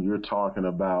when you're talking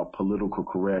about political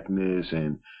correctness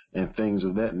and things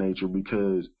of that nature,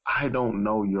 because I don't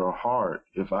know your heart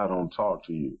if I don't talk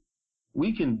to you.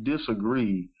 We can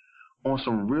disagree on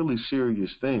some really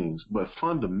serious things, but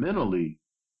fundamentally,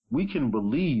 we can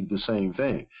believe the same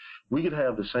thing. We could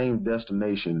have the same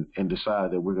destination and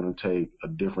decide that we're going to take a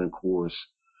different course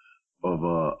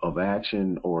of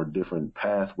action or a different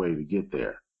pathway to get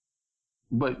there.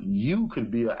 But you could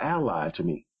be an ally to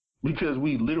me because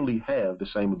we literally have the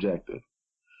same objective.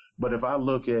 But if I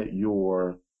look at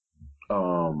your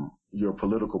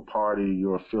political party,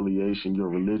 your affiliation, your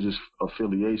religious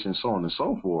affiliation, so on and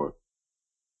so forth,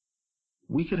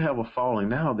 we could have a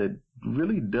falling out that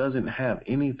really doesn't have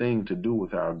anything to do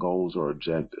with our goals or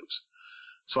objectives.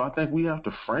 So I think we have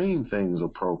to frame things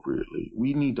appropriately.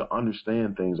 We need to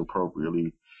understand things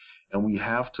appropriately, and we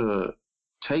have to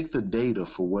take the data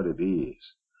for what it is,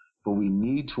 but we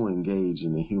need to engage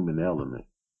in the human element.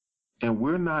 And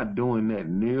we're not doing that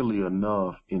nearly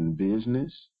enough in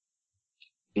business,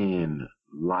 in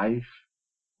life,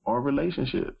 or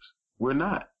relationships. We're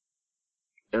not.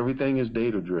 Everything is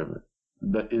data driven.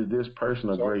 Is this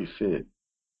person a great fit?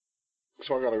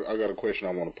 So I got a question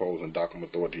I want to pose, and Doc, I'm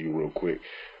gonna throw it to you real quick.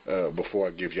 Before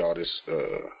I give y'all this,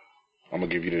 I'm gonna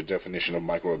give you the definition of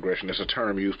microaggression. It's a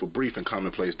term used for brief and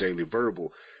commonplace daily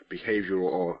verbal,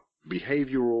 behavioral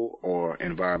or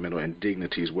environmental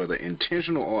indignities, whether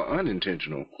intentional or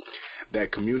unintentional,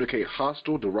 that communicate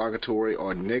hostile, derogatory,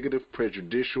 or negative,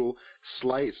 prejudicial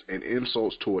slights and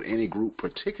insults toward any group,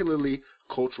 particularly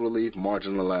culturally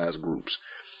marginalized groups.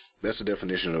 That's the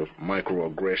definition of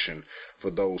microaggression for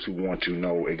those who want to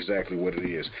know exactly what it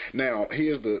is. Now,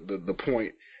 here's the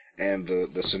point and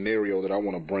the scenario that I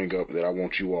want to bring up that I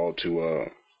want you all to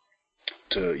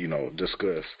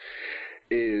discuss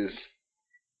is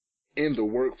in the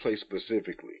workplace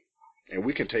specifically. And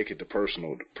we can take it to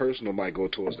personal. Personal might go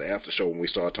towards the after show when we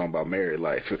start talking about married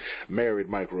life, married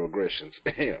microaggressions.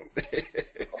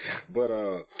 But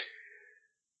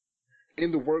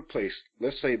in the workplace,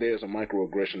 let's say there's a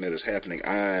microaggression that is happening.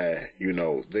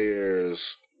 There's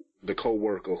the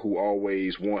coworker who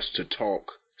always wants to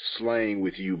talk slang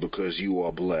with you because you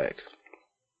are black.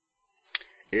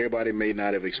 Everybody may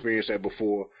not have experienced that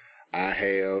before. I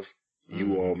have.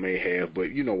 You all may have,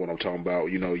 but you know what I'm talking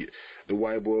about. You know, the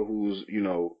white boy who's,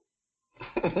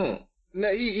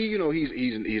 now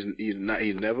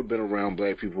he's never been around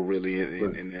black people really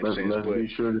in that sense. But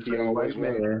he always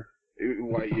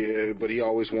but he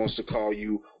always wants to call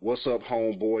you, "What's up,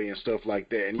 homeboy," and stuff like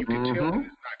that. And you can tell that it's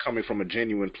not coming from a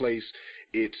genuine place.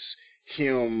 It's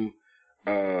him.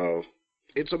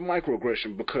 It's a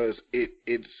microaggression because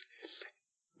it's.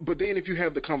 But then if you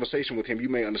have the conversation with him, you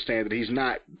may understand that he's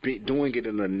not doing it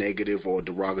in a negative or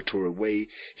derogatory way.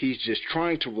 He's just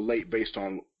trying to relate based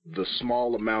on the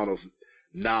small amount of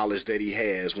knowledge that he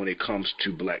has when it comes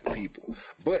to black people.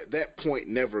 But that point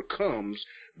never comes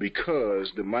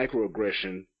because the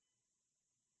microaggression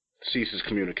ceases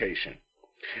communication.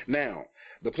 Now,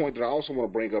 the point that I also want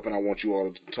to bring up and I want you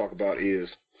all to talk about is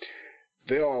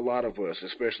there are a lot of us,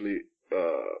 especially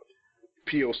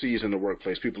POCs in the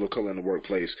workplace, people of color in the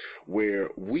workplace, where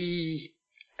we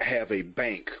have a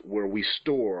bank where we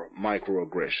store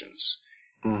microaggressions.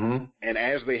 Mm-hmm. And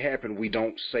as they happen, we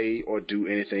don't say or do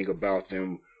anything about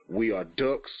them. We are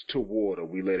ducks to water.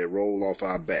 We let it roll off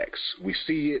our backs. We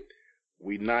see it,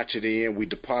 we notch it in, we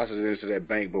deposit it into that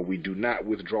bank, but we do not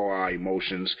withdraw our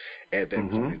emotions at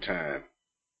that point in time.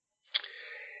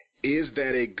 Is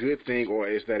that a good thing or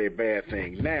is that a bad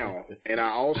thing? Now, and I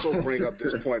also bring up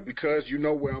this point because you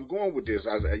know where I'm going with this.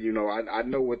 I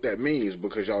know what that means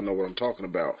because y'all know what I'm talking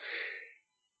about.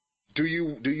 Do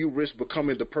you risk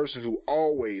becoming the person who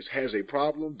always has a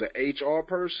problem, the HR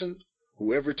person,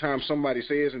 who every time somebody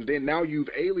says, and then now you've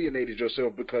alienated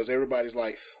yourself because everybody's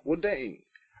like, well, dang,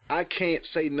 I can't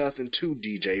say nothing to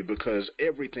DJ because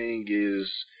everything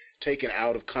is taken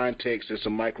out of context. It's a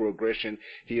microaggression.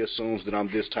 He assumes that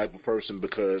I'm this type of person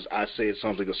because I said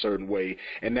something a certain way,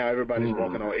 and now everybody's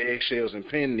walking on eggshells and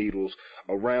pin needles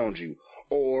around you.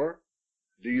 Or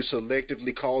do you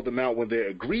selectively call them out when they're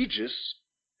egregious?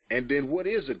 And then what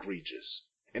is egregious?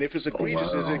 And if it's egregious,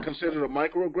 is it considered a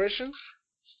microaggression?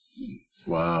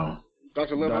 Wow.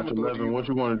 Dr. Levin, what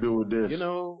you want to do with this? You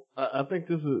know, I think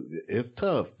it's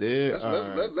tough.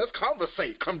 Let's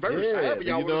conversate, converse. However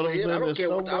y'all want to say it. I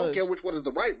don't care which one is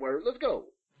the right word. Let's go.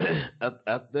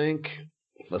 I think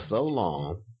for so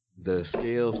long, the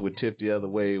scales would tip the other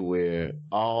way where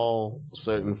all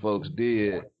certain folks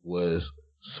did was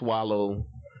swallow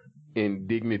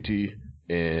indignity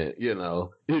and,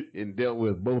 and dealt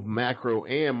with both macro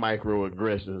and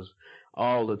microaggressions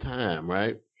all the time,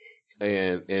 right?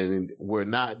 And we're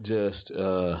not just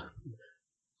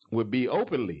would be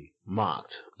openly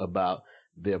mocked about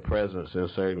their presence in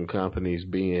certain companies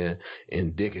being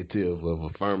indicative of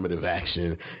affirmative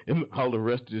action and all the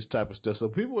rest of this type of stuff. So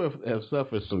people have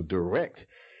suffered some direct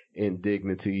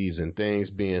indignities and things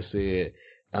being said,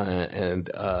 and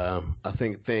I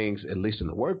think things, at least in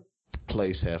the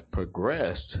workplace, have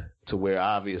progressed to where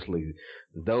obviously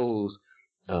those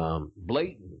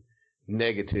blatant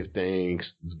negative things,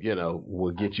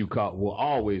 will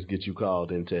always get you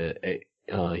called into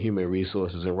human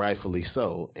resources, and rightfully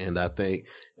so. And I think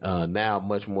now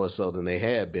much more so than they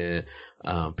had been,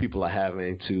 people are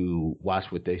having to watch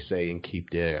what they say and keep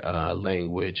their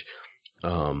language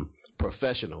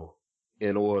professional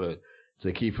in order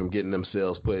to keep from getting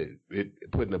themselves put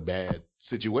in a bad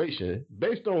situation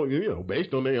based on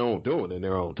their own doing and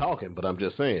their own talking. But I'm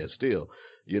just saying, still,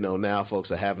 now folks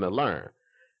are having to learn.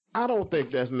 I don't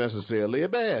think that's necessarily a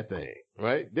bad thing,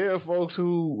 right? There are folks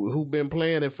who've been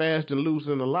playing it fast and loose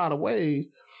in a lot of ways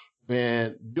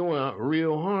and doing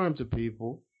real harm to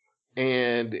people,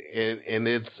 and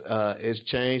it's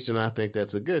changed, and I think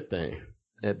that's a good thing.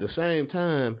 At the same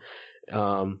time,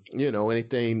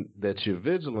 anything that you're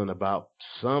vigilant about,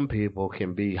 some people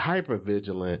can be hyper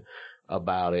vigilant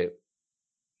about it,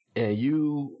 and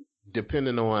you,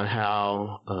 depending on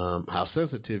how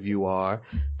sensitive you are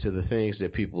to the things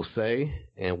that people say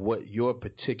and what your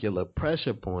particular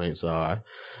pressure points are,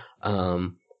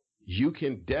 you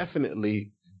can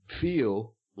definitely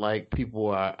feel like people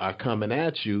are coming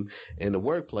at you in the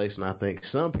workplace. And I think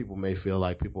some people may feel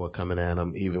like people are coming at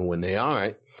them even when they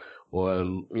aren't, or,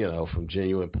 from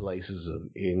genuine places of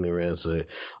ignorance or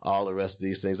all the rest of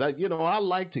these things. I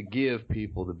like to give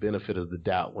people the benefit of the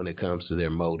doubt when it comes to their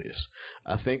motives.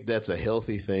 I think that's a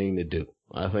healthy thing to do.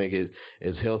 I think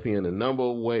it's healthy in a number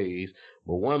of ways,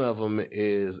 but one of them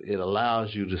is it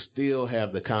allows you to still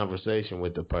have the conversation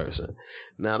with the person.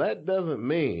 Now, that doesn't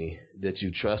mean that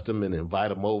you trust them and invite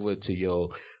them over to your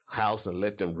house and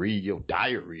let them read your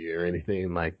diary or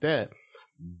anything like that.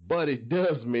 But it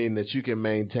does mean that you can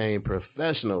maintain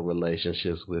professional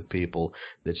relationships with people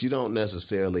that you don't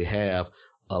necessarily have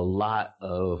a lot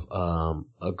of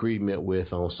agreement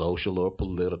with on social or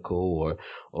political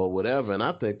or whatever. And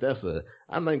I think that's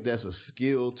a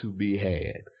skill to be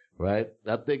had, right?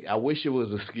 I wish it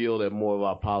was a skill that more of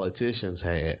our politicians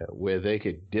had, where they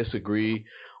could disagree,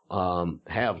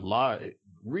 have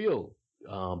real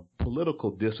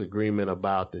political disagreement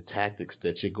about the tactics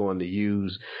that you're going to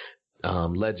use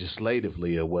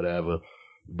legislatively or whatever,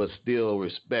 but still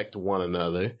respect one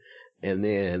another and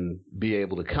then be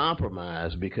able to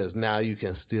compromise, because now you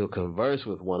can still converse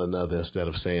with one another instead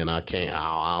of saying, I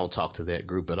don't talk to that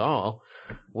group at all.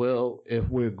 Well, if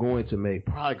we're going to make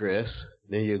progress,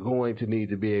 then you're going to need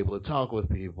to be able to talk with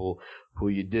people who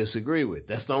you disagree with.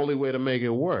 That's the only way to make it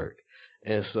work.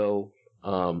 And so,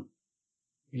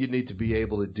 you need to be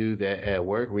able to do that at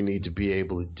work. We need to be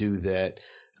able to do that,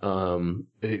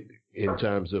 in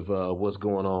terms of, what's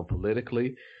going on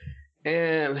politically.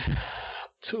 And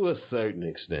to a certain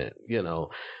extent,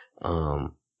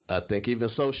 I think even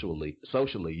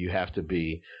socially, you have to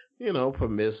be,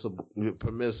 permissive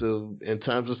in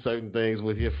terms of certain things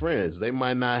with your friends. They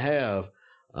might not have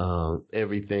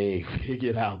everything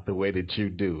figured out the way that you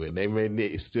do, and they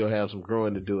may still have some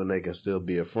growing to do, and they can still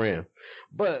be a friend.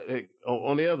 But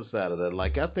on the other side of that,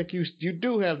 like, I think you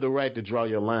do have the right to draw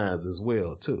your lines as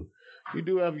well too. You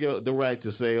do have the right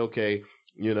to say, okay,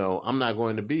 I'm not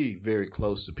going to be very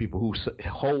close to people who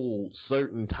hold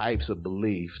certain types of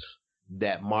beliefs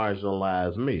that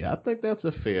marginalize me. I think that's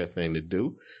a fair thing to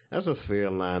do. That's a fair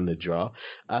line to draw.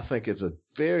 I think it's a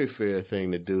very fair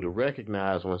thing to do, to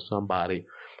recognize when somebody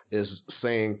is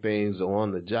saying things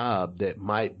on the job that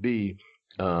might be,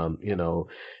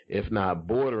 if not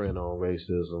bordering on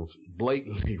racism,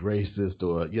 blatantly racist,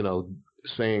 or,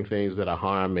 saying things that are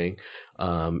harming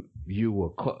you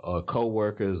or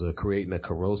co-workers, or creating a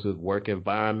corrosive work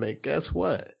environment. Guess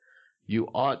what? You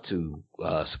ought to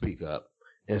speak up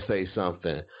and say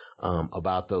something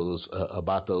about those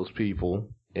people,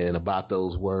 and about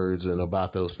those words, and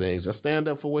about those things, and stand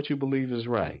up for what you believe is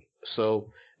right.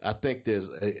 So I think there's,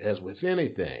 as with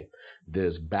anything,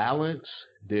 there's balance.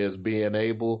 There's being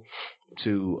able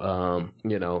to,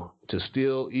 to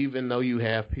still, even though you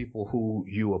have people who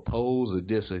you oppose or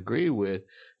disagree with,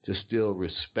 to still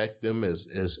respect them as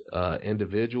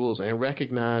individuals, and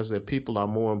recognize that people are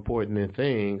more important than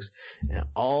things, and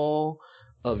all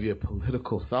of your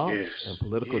political thoughts and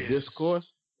political discourse,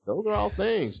 those are all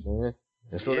things, man.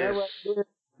 And so that right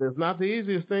there is not the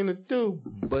easiest thing to do,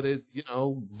 but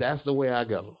that's the way I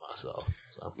govern myself.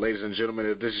 So. Ladies and gentlemen,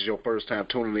 if this is your first time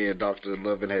tuning in, Dr.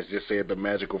 Loving has just said the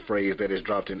magical phrase that is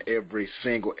dropped in every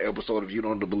single episode. If you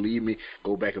don't believe me,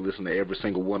 go back and listen to every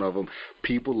single one of them.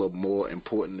 People are more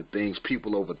important than things.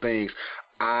 People over things.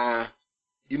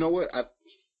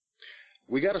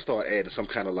 We got to start adding some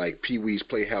kind of like Pee-wee's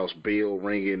Playhouse bell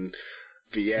ringing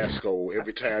fiasco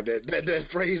every time that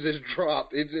phrase is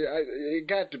dropped. It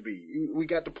got to be. We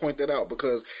got to point that out,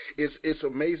 because it's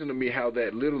amazing to me how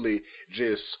that literally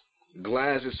just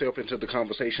glides itself into the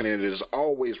conversation, and it is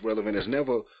always relevant. It's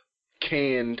never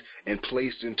canned and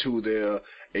placed into there,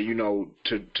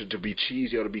 to be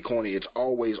cheesy or to be corny. It's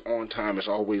always on time. It's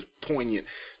always poignant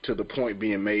to the point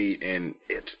being made, and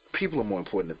people are more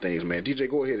important than things, man. DJ,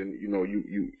 go ahead, and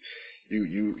you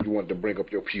want to bring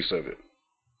up your piece of it.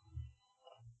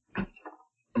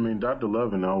 I mean, Dr.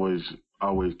 Loving always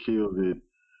kills it,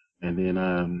 and then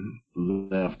I'm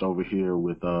left over here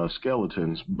with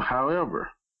skeletons. However,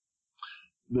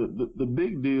 the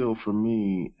big deal for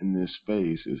me in this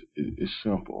space is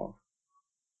simple.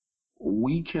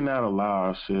 We cannot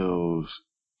allow ourselves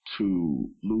to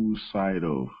lose sight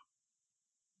of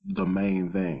the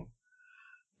main thing.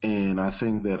 And I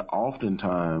think that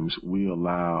oftentimes we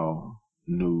allow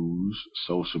news,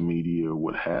 social media,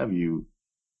 what have you,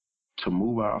 to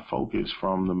move our focus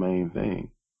from the main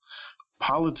thing.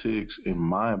 Politics, in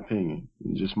my opinion,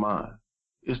 just mine,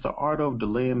 is the art of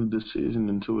delaying the decision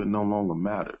until it no longer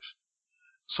matters.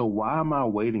 So why am I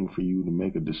waiting for you to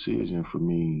make a decision for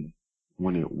me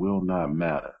when it will not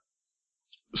matter?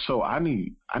 So I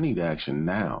need action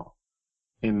now.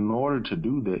 In order to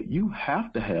do that, you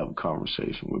have to have a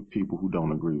conversation with people who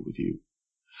don't agree with you,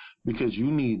 because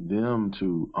you need them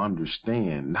to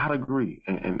understand, not agree,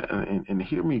 and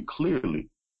hear me clearly.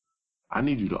 I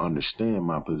need you to understand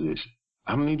my position.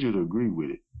 I don't need you to agree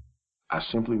with it. I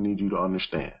simply need you to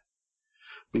understand.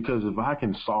 Because if I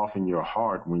can soften your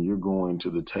heart when you're going to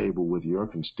the table with your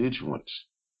constituents,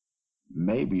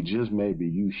 maybe, just maybe,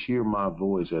 you hear my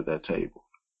voice at that table.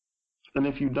 And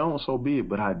if you don't, so be it,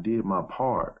 but I did my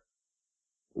part.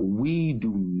 We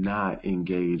do not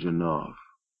engage enough,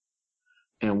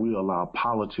 and we allow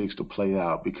politics to play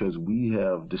out because we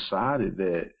have decided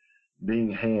that being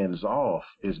hands off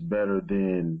is better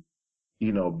than,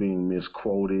 being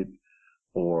misquoted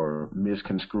or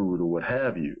misconstrued or what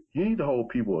have you. You need to hold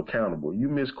people accountable. You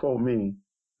misquote me,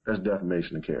 that's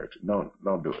defamation of character. Don't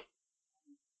do it.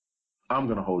 I'm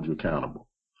going to hold you accountable.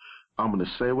 I'm going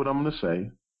to say what I'm going to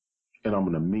say, and I'm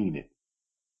going to mean it.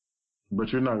 But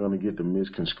you're not going to get to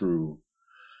misconstrue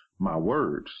my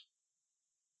words.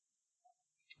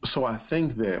 So I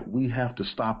think that we have to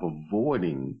stop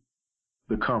avoiding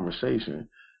the conversation.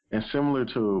 And similar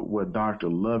to what Dr.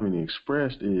 Loving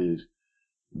expressed is,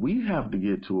 we have to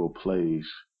get to a place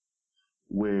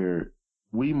where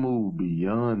we move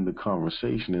beyond the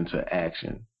conversation into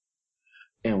action.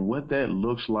 And what that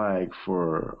looks like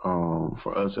for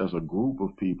us as a group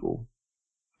of people,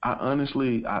 I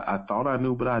honestly thought I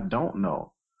knew, but I don't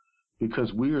know,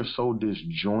 because we are so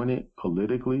disjointed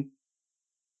politically,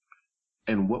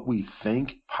 and what we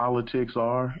think politics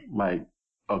are, like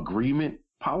agreement.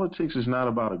 Politics is not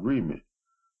about agreement.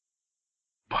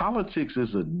 Politics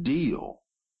is a deal.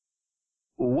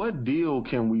 What deal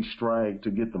can we strike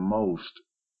to get the most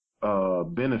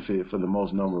benefit for the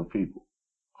most number of people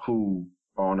who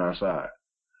are on our side?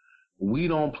 We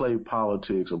don't play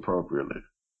politics appropriately.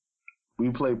 We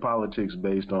play politics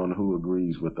based on who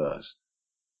agrees with us,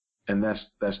 and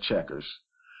that's checkers.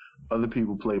 Other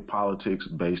people play politics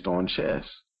based on chess.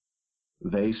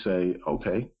 They say,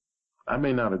 okay, I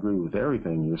may not agree with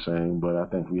everything you're saying, but I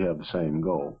think we have the same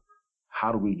goal.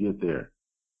 How do we get there?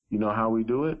 You know how we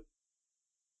do it?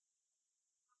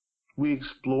 We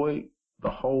exploit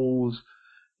the holes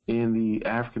in the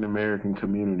African American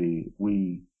community.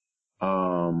 We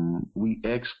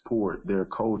export their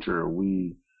culture.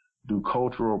 We do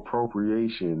cultural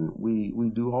appropriation.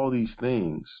 We do all these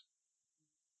things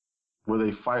where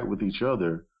they fight with each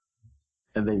other,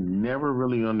 and they never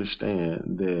really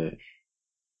understand that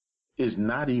it's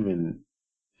not even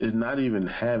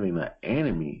having an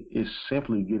enemy. It's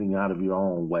simply getting out of your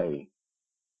own way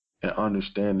and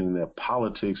understanding that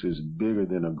politics is bigger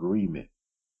than agreement.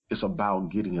 It's about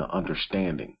getting an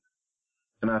understanding.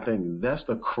 And I think that's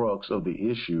the crux of the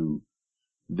issue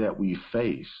that we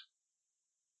face.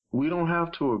 We don't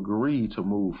have to agree to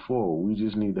move forward. We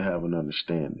just need to have an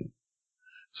understanding.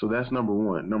 So that's number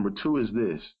one. Number two is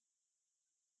this.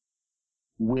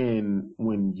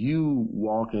 When you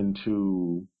walk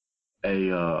into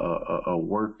a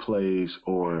workplace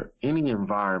or any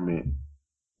environment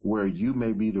where you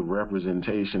may be the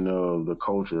representation of the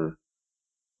culture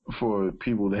for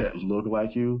people that look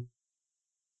like you,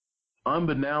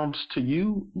 unbeknownst to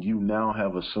you, you now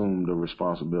have assumed a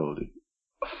responsibility.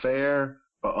 Fair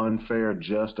or unfair,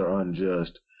 just or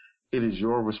unjust, it is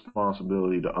your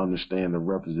responsibility to understand the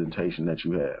representation that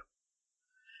you have.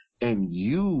 And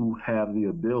you have the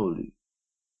ability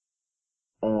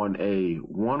on a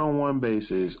one-on-one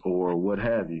basis or what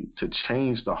have you to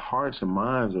change the hearts and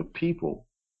minds of people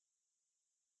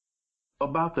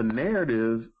about the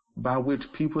narrative by which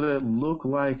people that look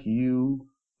like you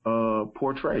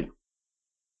portray.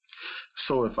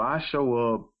 So if I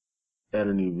show up at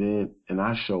an event and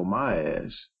I show my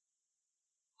ass,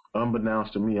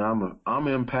 unbeknownst to me, I'm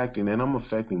impacting and I'm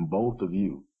affecting both of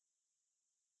you.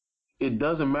 It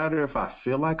doesn't matter if I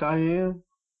feel like I am.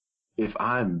 If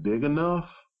I'm big enough,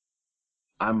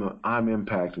 I'm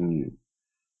impacting you.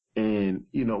 And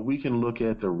you know, we can look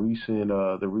at the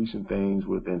recent things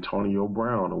with Antonio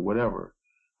Brown or whatever.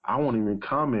 I won't even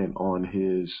comment on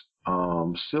his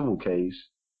civil case,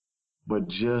 but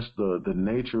just the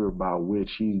nature by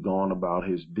which he's gone about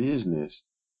his business.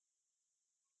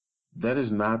 That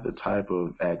is not the type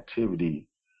of activity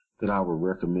that I would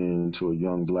recommend to a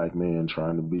young black man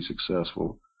trying to be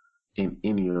successful in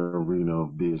any arena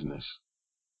of business.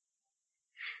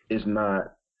 It's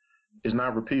not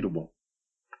repeatable.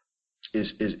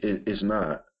 It's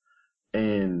not.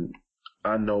 And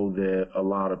I know that a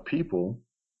lot of people,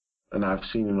 and I've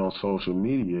seen it on social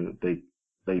media,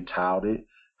 they tout it.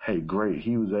 Hey, great,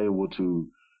 he was able to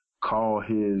call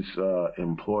his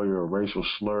employer a racial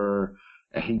slur,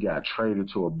 and he got traded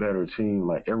to a better team,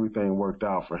 like everything worked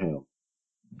out for him.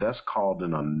 That's called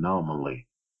an anomaly.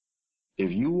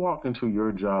 If you walk into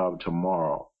your job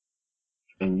tomorrow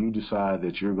and you decide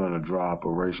that you're going to drop a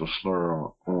racial slur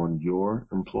on your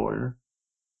employer,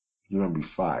 you're going to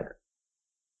be fired.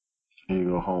 And you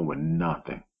go home with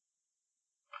nothing.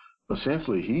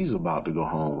 Essentially, he's about to go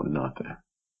home with nothing.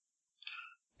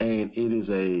 And it is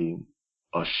a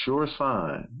sure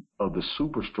sign of the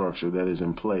superstructure that is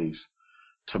in place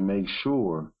to make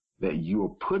sure that you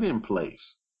are put in place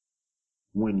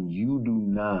when you do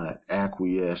not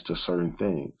acquiesce to certain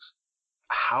things.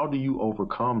 How do you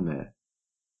overcome that?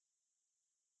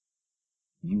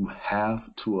 You have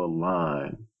to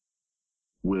align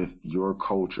with your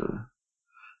culture,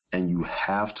 and you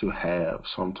have to have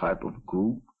some type of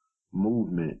group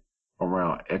movement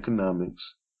around economics,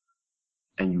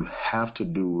 and you have to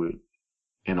do it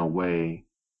in a way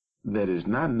that is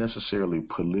not necessarily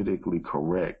politically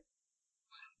correct,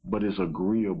 but is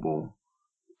agreeable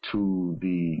to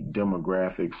the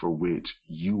demographic for which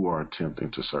you are attempting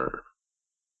to serve.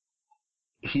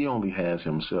 He only has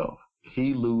himself.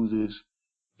 He loses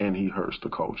and he hurts the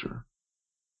culture.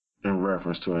 In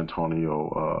reference to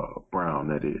Antonio Brown,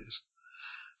 that is.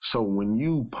 So when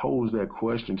you pose that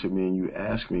question to me and you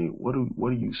ask me, what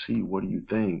do you see? What do you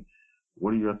think?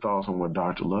 What are your thoughts on what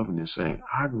Dr. Lovin is saying?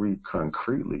 I agree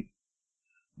concretely.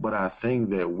 But I think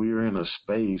that we're in a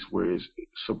space where it's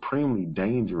supremely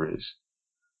dangerous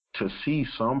to see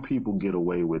some people get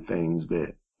away with things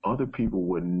that other people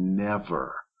would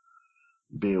never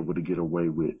be able to get away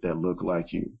with that look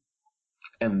like you.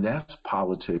 And that's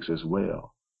politics as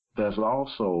well. That's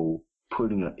also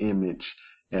putting an image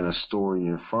and a story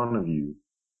in front of you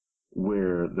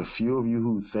where the few of you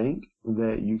who think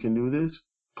that you can do this,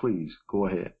 please go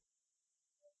ahead.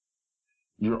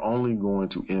 You're only going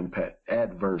to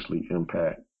adversely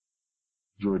impact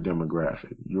your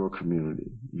demographic, your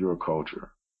community, your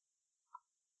culture.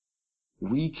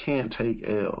 We can't take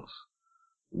L's.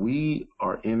 We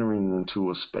are entering into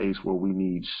a space where we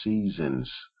need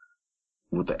seasons,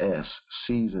 with the S,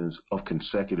 seasons of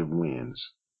consecutive wins.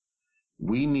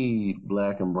 We need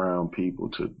black and brown people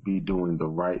to be doing the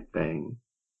right thing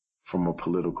from a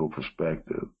political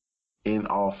perspective, in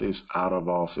office, out of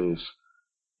office,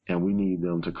 and we need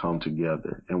them to come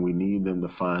together, and we need them to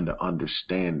find an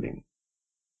understanding.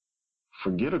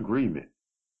 Forget agreement.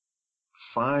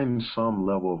 Find some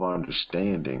level of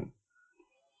understanding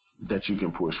that you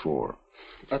can push forward.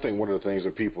 I think one of the things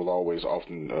that people always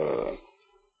often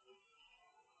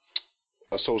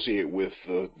associate with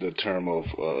the term of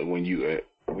when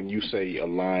you say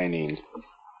aligning,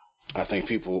 I think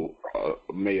people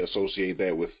may associate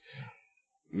that with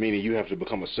meaning you have to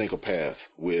become a syncopath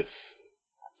with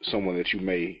someone that you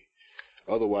may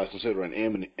otherwise consider an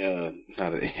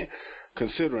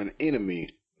enemy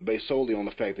based solely on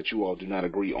the fact that you all do not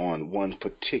agree on one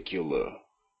particular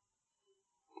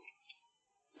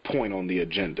point on the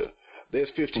agenda. There's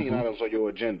 15 items on your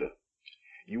agenda.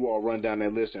 You all run down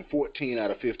that list, and 14 out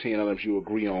of 15 items you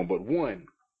agree on, but one,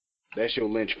 that's your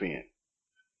linchpin.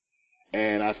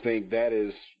 And I think that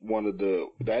is one of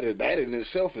that in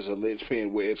itself is a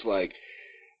linchpin where it's like,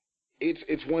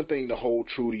 it's one thing to hold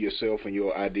true to yourself and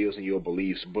your ideals and your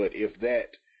beliefs, but if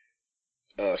that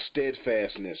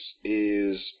steadfastness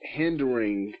is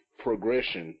hindering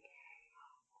progression,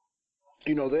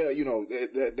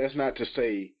 that's not to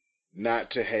say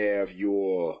not to have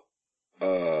your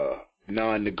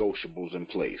non-negotiables in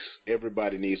place.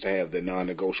 Everybody needs to have their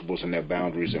non-negotiables and their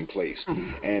boundaries in place.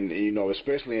 And,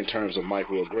 especially in terms of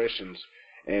microaggressions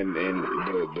and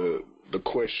the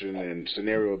question and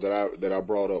scenario that I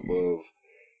brought up of,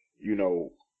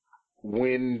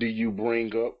 when do you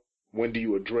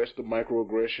address the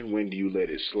microaggression? When do you let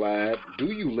it slide? Do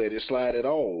you let it slide at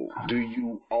all? Do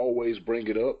you always bring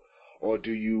it up? Or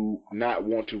do you not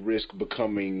want to risk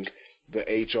becoming the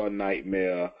HR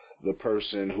nightmare, the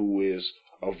person who is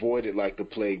avoided like the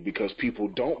plague because people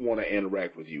don't want to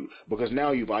interact with you? Because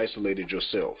now you've isolated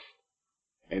yourself.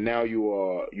 And now you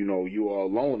are a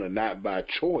loner, not by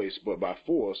choice, but by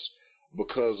force,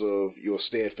 because of your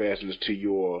steadfastness to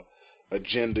your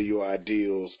agenda, your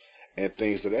ideals, and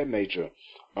things of that nature.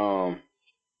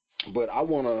 But I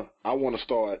wanna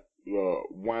start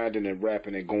winding and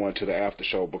wrapping and going to the after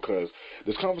show, because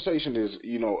this conversation is,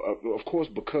 of course,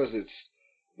 because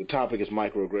the topic is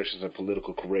microaggressions and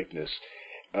political correctness.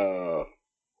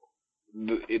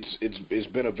 It's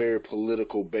been a very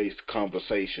political based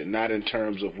conversation, not in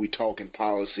terms of we talking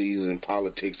policies and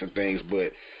politics and things,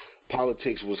 but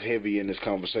politics was heavy in this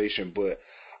conversation. But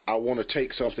I want to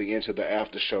take something into the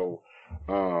after show,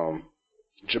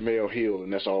 Jemele Hill,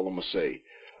 and that's all I'm gonna say.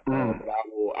 But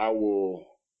I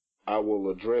will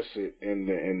address it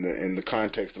in the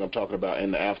context that I'm talking about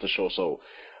in the after show. So,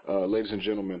 ladies and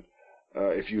gentlemen,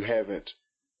 if you haven't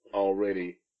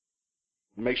already,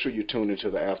 make sure you tune into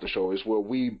the after show. It's where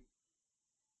we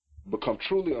become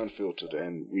truly unfiltered,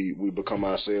 and we become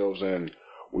ourselves, and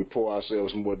we pour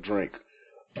ourselves more drink.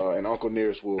 And Uncle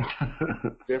Nearest will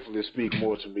definitely speak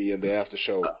more to me in the after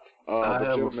show. I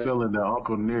have a feeling that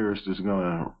Uncle Nearest is going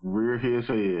to rear his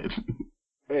head.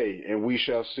 Hey, and we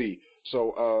shall see.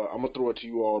 So I'm going to throw it to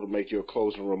you all to make your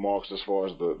closing remarks as far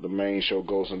as the main show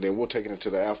goes, and then we'll take it into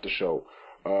the after show.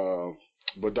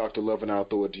 But Dr. Lovin, I'll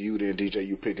throw it to you, then DJ,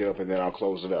 you pick it up, and then I'll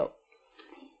close it out.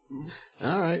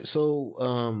 All right.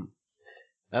 So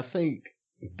I think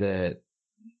that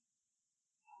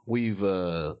we've,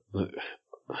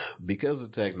 because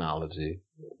of technology,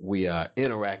 we are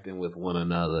interacting with one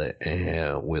another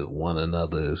and with one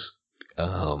another's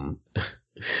one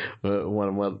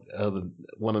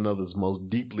another's most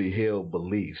deeply held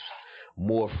beliefs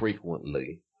more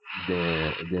frequently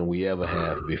than we ever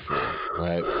have before,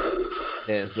 right?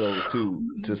 And so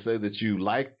to say that you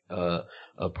like a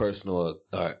person or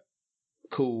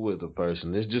cool with a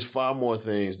person. There's just far more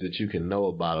things that you can know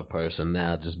about a person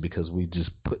now, just because we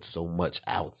just put so much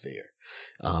out there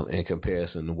in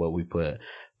comparison to what we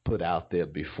put out there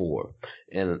before.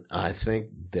 And I think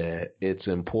that it's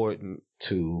important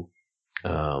to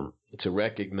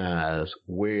recognize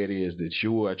where it is that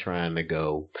you are trying to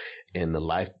go in the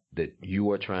life that you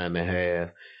are trying to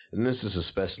have. And this is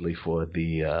especially for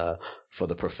the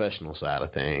professional side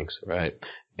of things, right?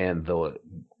 And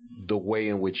the way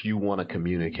in which you want to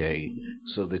communicate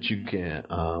so that you can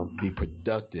be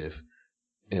productive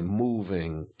in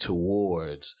moving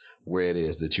towards where it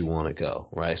is that you want to go,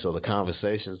 right? So the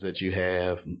conversations that you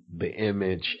have, the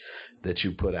image that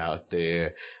you put out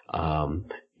there,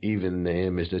 even the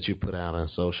image that you put out on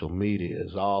social media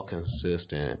is all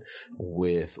consistent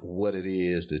with what it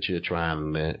is that you're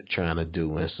trying to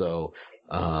do. And so,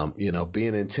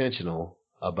 being intentional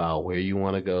about where you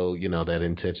want to go, that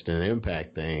intention and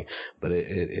impact thing. But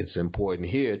it's important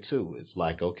here too. It's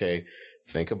like, okay,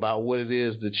 think about what it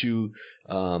is that you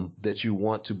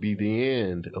want to be the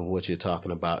end of what you're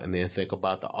talking about, and then think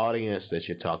about the audience that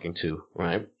you're talking to,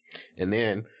 right? And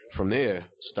then from there,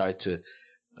 start to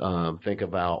think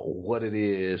about what it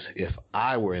is, if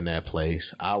I were in that place,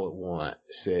 I would want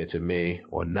said to me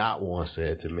or not want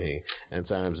said to me in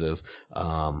terms of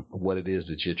what it is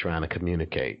that you're trying to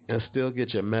communicate, and still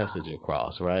get your message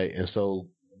across, right? And so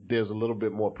there's a little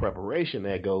bit more preparation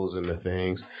that goes into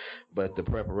things, but the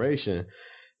preparation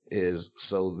is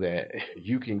so that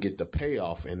you can get the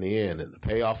payoff in the end. And the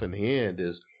payoff in the end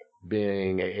is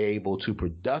being able to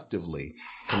productively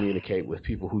communicate with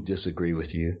people who disagree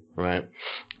with you, right?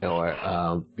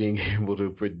 Or being able to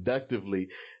productively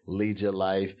lead your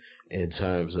life in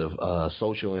terms of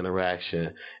social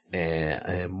interaction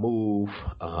and move,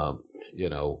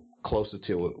 closer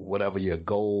to whatever your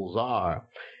goals are,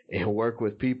 and work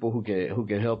with people who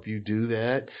can help you do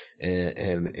that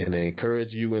and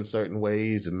encourage you in certain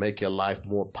ways and make your life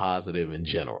more positive in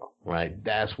general, right?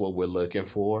 That's what we're looking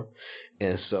for.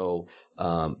 And so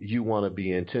you want to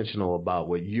be intentional about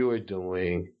what you're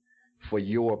doing for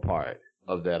your part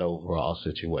of that overall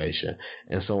situation.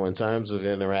 And so in terms of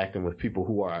interacting with people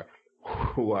who are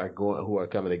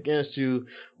coming against you,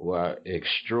 who are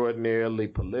extraordinarily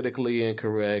politically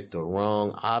incorrect or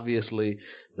wrong, obviously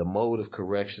the mode of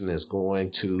correction is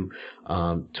going to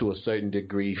a certain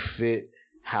degree fit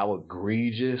how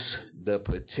egregious the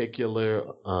particular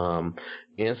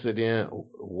incident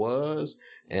was.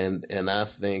 And I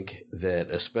think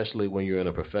that especially when you're in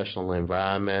a professional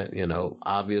environment,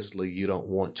 obviously you don't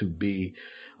want to be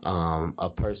a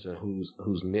person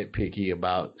who's nitpicky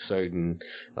about certain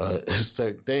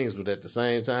things, but at the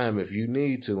same time, if you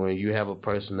need to, and you have a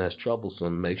person that's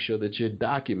troublesome, make sure that you're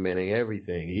documenting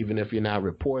everything, even if you're not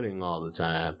reporting all the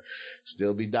time.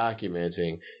 Still be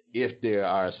documenting if there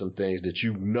are some things that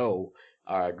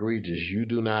are egregious. You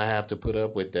do not have to put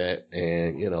up with that,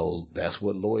 and that's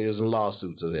what lawyers and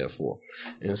lawsuits are there for.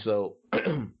 And so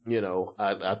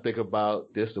I think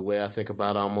about this the way I think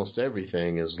about almost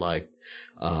everything is like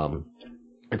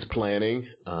it's planning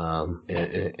and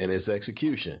it's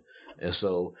execution. And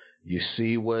so you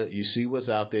see what's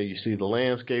out there, you see the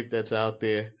landscape that's out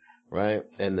there, right?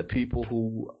 And the people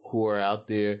who are out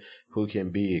there who can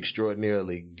be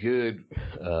extraordinarily good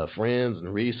friends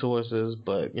and resources,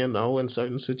 but in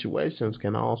certain situations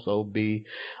can also be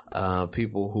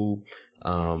people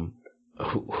who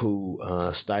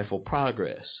stifle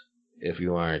progress if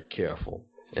you aren't careful.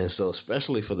 And so,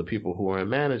 especially for the people who are in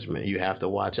management, you have to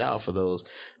watch out for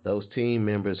those team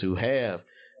members who have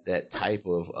that type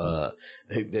of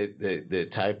that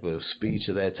type of speech,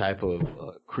 or that type of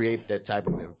create that type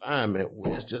of environment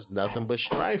where it's just nothing but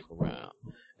strife around.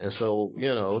 And so,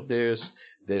 there's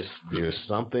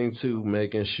something to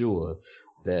making sure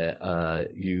that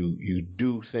you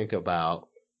do think about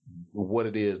what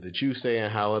it is that you say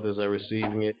and how others are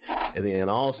receiving it, and then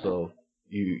also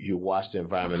you watch the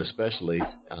environment, especially,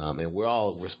 and we're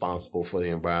all responsible for the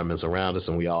environments around us,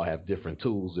 and we all have different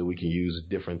tools that we can use at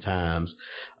different times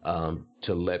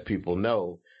to let people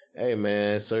know, hey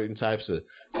man, certain types of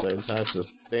things are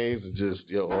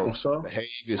just or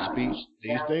behavior, speech,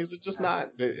 these things are just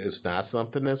not. It's not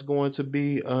something that's going to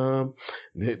be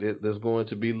that's going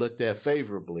to be looked at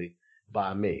favorably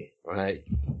by me, right?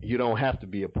 You don't have to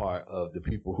be a part of the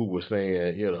people who were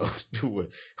saying, who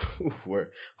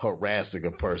were harassing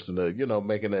a person, or,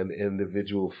 making an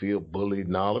individual feel bullied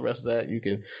and all the rest of that. You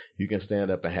can stand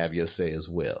up and have your say as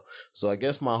well. So I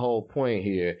guess my whole point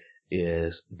here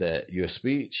is that your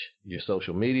speech, your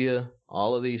social media,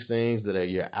 all of these things that are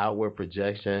your outward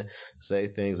projection, say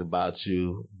things about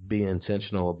you, be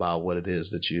intentional about what it is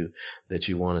that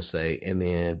you want to say, and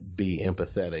then be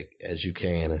empathetic as you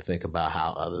can and think about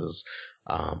how others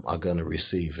are going to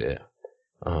receive it.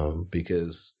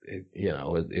 Because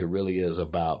it really is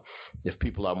about, if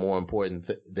people are more important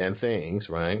than things,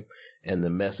 right? And the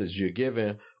message you're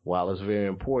giving, while it's very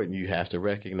important, you have to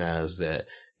recognize that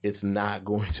it's not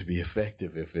going to be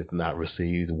effective if it's not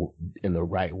received in the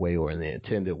right way or in the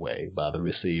intended way by the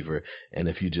receiver, and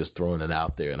if you're just throwing it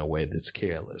out there in a way that's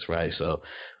careless, right? So,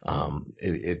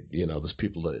 those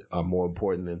people that are more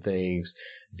important than things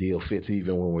deal fits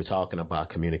even when we're talking about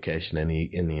communication and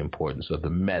the importance of the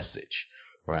message,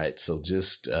 right? So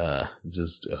just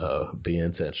be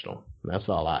intentional. That's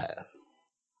all I have.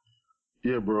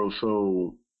 Yeah, bro.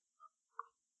 So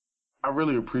I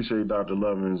really appreciate Dr.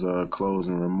 Levin's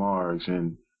closing remarks,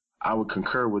 and I would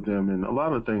concur with them. And a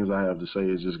lot of things I have to say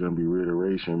is just going to be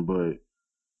reiteration. But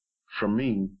for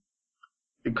me,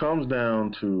 it comes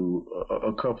down to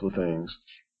a couple of things.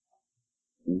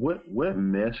 What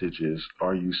messages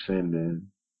are you sending,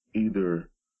 either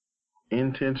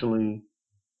intentionally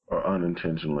or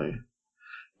unintentionally?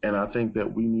 And I think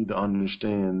that we need to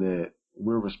understand that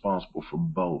we're responsible for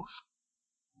both.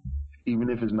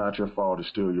 Even if it's not your fault, it's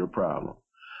still your problem.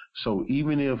 So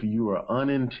even if you are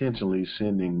unintentionally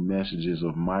sending messages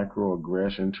of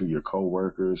microaggression to your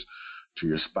coworkers, to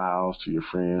your spouse, to your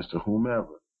friends, to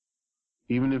whomever,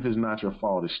 even if it's not your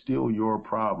fault, it's still your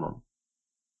problem.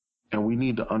 And we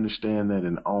need to understand that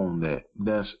and own that.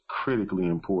 That's critically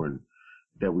important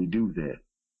that we do that.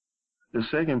 The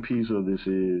second piece of this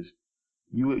is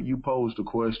you posed the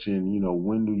question,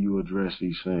 when do you address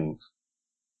these things?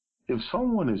 If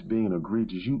someone is being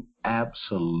egregious, you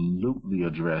absolutely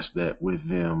address that with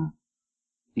them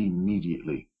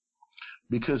immediately.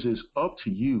 Because it's up to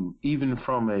you, even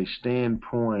from a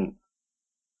standpoint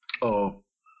of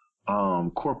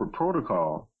corporate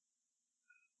protocol,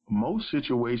 most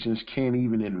situations can't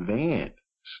even advance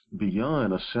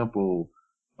beyond a simple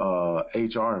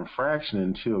HR infraction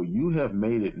until you have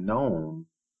made it known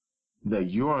that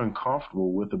you're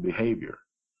uncomfortable with the behavior.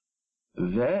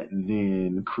 That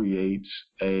then creates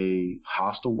a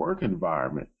hostile work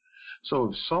environment. So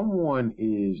if someone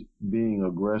is being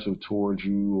aggressive towards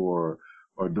you or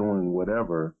doing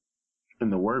whatever in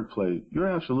the workplace, you're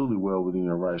absolutely well within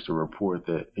your rights to report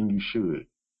that, and you should.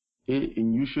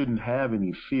 And you shouldn't have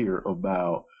any fear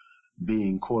about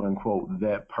being, quote unquote,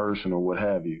 that person or what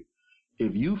have you.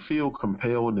 If you feel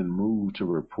compelled and moved to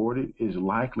report it, it's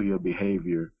likely a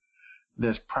behavior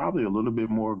that's probably a little bit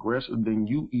more aggressive than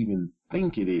you even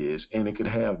think it is, and it could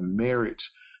have merits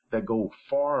that go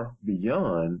far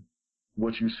beyond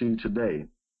what you see today.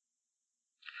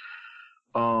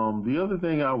 The other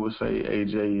thing I would say,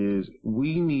 AJ, is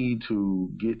we need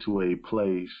to get to a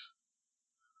place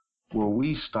where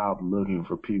we stop looking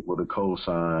for people to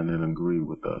co-sign and agree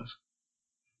with us.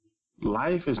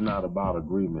 Life is not about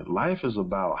agreement. Life is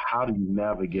about how do you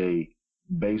navigate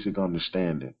basic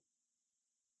understanding.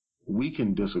 We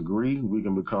can disagree, we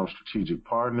can become strategic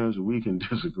partners, we can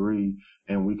disagree,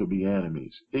 and we could be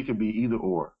enemies. It could be either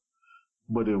or.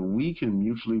 But if we can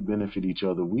mutually benefit each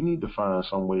other, we need to find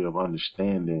some way of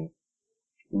understanding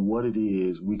what it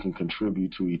is we can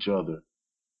contribute to each other.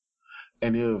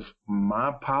 And if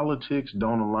my politics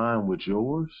don't align with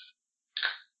yours,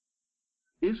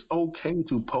 it's okay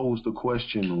to pose the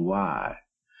question why.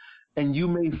 And you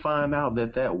may find out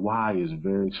that why is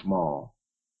very small.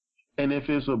 And if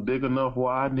it's a big enough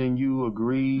why, then you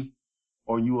agree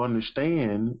or you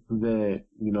understand that,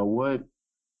 you know what,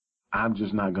 I'm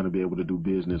just not going to be able to do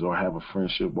business or have a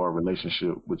friendship or a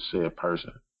relationship with said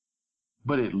person.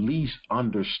 But at least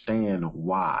understand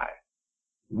why.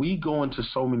 We go into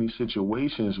so many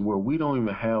situations where we don't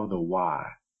even have the why.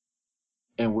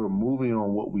 And we're moving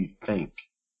on what we think.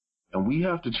 And we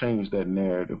have to change that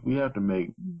narrative. We have to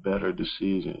make better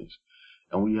decisions.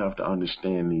 And we have to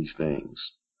understand these things.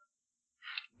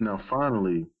 Now,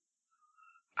 finally,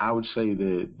 I would say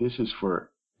that this is for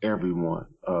everyone,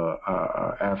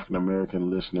 our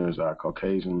African-American listeners, our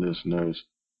Caucasian listeners,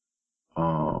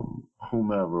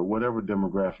 whomever, whatever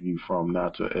demographic you're from,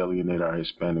 not to alienate our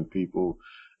Hispanic people,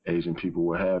 Asian people,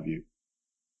 what have you.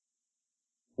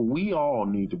 We all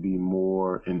need to be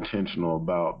more intentional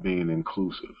about being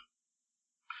inclusive,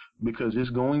 because it's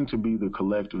going to be the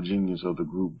collective genius of the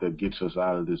group that gets us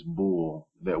out of this bull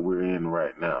that we're in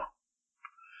right now.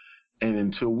 And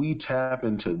until we tap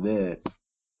into that,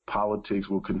 politics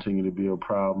will continue to be a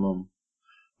problem.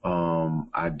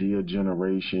 idea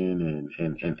generation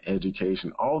and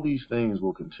education. All these things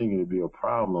will continue to be a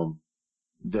problem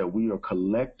that we are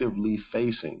collectively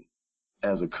facing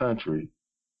as a country,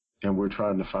 and we're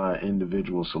trying to find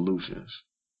individual solutions.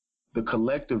 The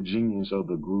collective genius of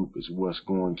the group is what's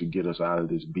going to get us out of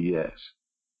this BS.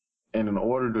 And in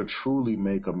order to truly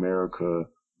make America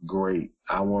great,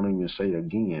 I won't even say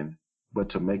again, but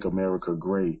to make America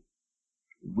great,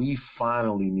 we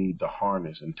finally need to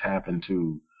harness and tap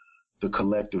into the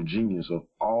collective genius of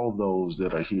all those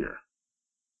that are here.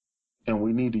 And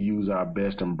we need to use our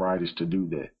best and brightest to do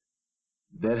that.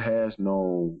 That has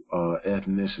no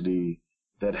ethnicity,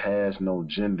 that has no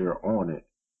gender on it.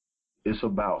 It's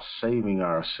about saving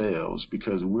ourselves,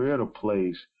 because we're at a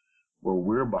place where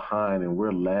we're behind and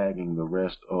we're lagging the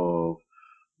rest of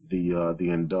the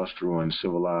industrial and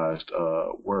civilized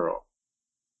world.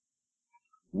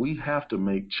 We have to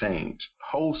make change,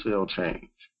 wholesale change.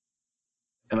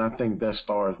 And I think that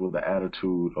starts with the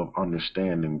attitude of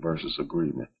understanding versus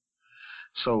agreement.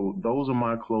 So those are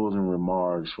my closing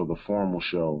remarks for the formal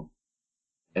show.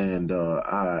 And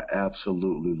I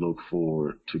absolutely look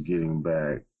forward to getting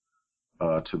back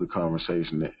to the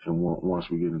conversation and once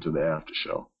we get into the after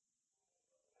show.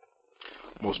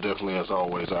 Most definitely, as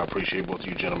always, I appreciate both of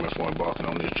you gentlemen for embarking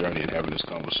on this journey and having this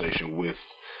conversation with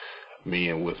me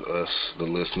and with us, the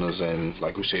listeners. And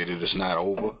like we said, it is not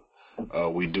over.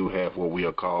 We do have what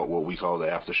we call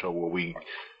the after show, where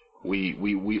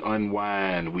we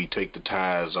unwind, we take the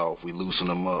ties off, we loosen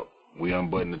them up, we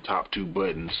unbutton the top two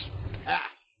buttons,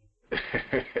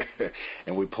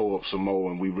 and we pull up some more,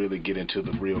 and we really get into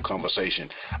the real conversation.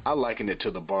 I liken it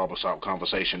to the barbershop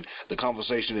conversation. The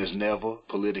conversation is never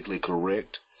politically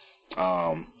correct.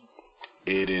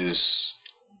 It is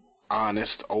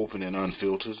honest, open, and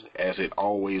unfiltered, as it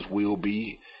always will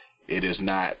be. It is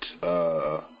not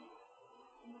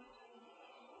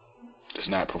it's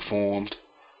not performed.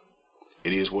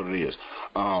 It is what it is.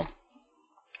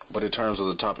 But in terms of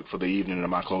the topic for the evening and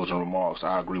my closing remarks,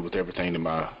 I agree with everything that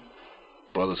my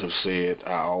brothers have said.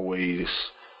 I always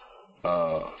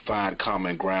find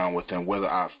common ground with them. Whether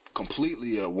I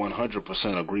completely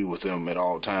 100% agree with them at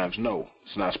all times, no.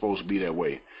 It's not supposed to be that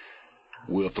way.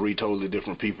 We're three totally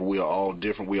different people. We are all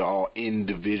different. We are all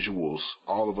individuals.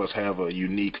 All of us have a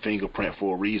unique fingerprint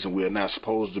for a reason. We are not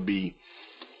supposed to be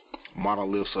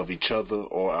monoliths of each other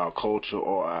or our culture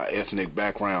or our ethnic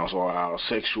backgrounds or our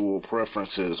sexual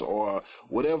preferences or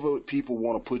whatever people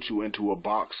want to put you into a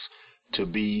box to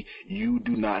be. You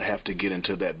do not have to get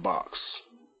into that box.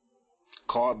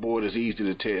 Cardboard is easy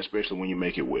to tear, especially when you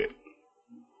make it wet.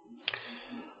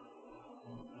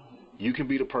 You can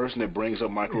be the person that brings up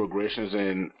microaggressions,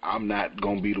 and I'm not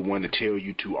going to be the one to tell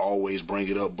you to always bring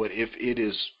it up. But if it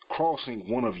is crossing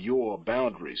one of your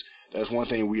boundaries, that's one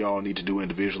thing we all need to do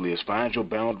individually, is find your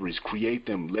boundaries, create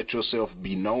them, let yourself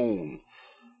be known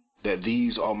that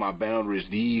these are my boundaries,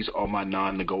 these are my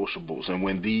non-negotiables. And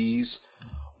when these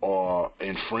are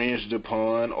infringed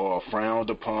upon or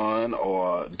frowned upon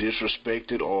or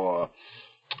disrespected or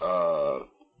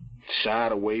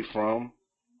shied away from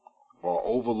or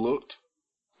overlooked,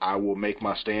 I will make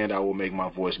my stand, I will make my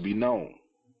voice be known.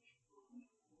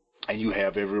 And you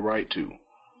have every right to.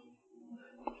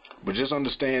 But just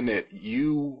understand that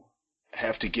you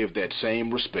have to give that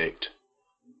same respect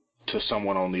to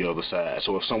someone on the other side.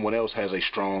 So if someone else has a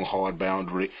strong, hard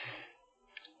boundary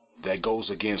that goes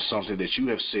against something that you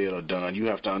have said or done, you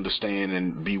have to understand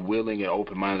and be willing and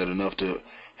open-minded enough to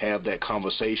have that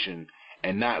conversation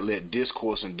and not let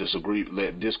discourse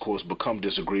become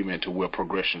disagreement to where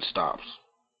progression stops.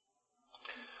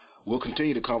 We'll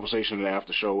continue the conversation in the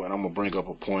after show, and I'm going to bring up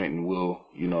a point, and we'll,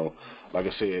 like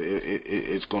I said,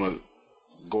 it's going to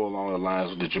go along the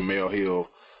lines of the Jemele Hill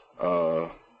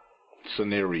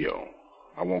scenario.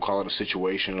 I won't call it a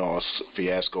situation or a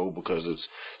fiasco because it's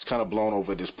kind of blown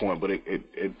over at this point, but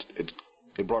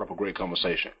it brought up a great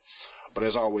conversation. But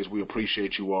as always, we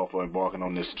appreciate you all for embarking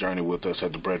on this journey with us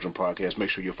at the Brethren Podcast. Make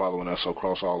sure you're following us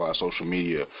across all our social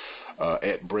media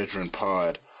at Brethren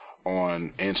Pod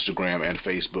on Instagram and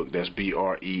Facebook. That's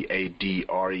BreadrenPod.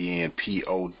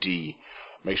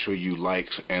 Make sure you like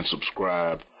and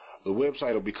subscribe. The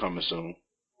website will be coming soon.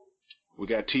 We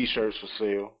got T-shirts for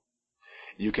sale.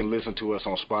 You can listen to us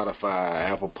on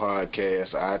Spotify, Apple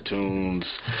Podcasts, iTunes,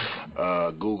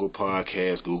 Google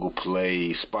Podcasts, Google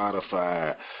Play,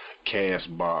 Spotify,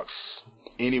 Castbox,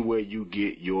 anywhere you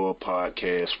get your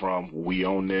podcast from, we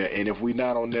on there. And if we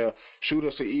not on there, shoot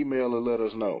us an email and let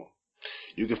us know.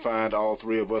 You can find all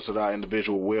three of us at our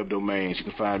individual web domains. You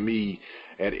can find me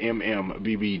at mmbbgw.com.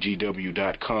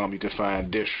 You can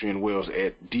find Destrian Wells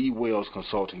at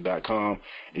dwellsconsulting.com.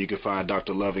 And you can find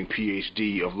Dr. Loving,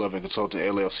 PhD of Loving Consulting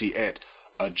LLC at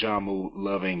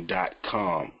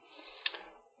ajamuloving.com.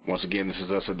 Once again, this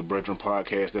is us at the Brethren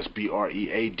Podcast. That's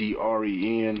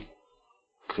BREADREN,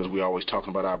 because we always talking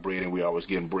about our bread and we always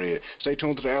getting bread. Stay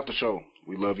tuned to the after show.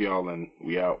 We love y'all and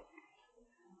we out.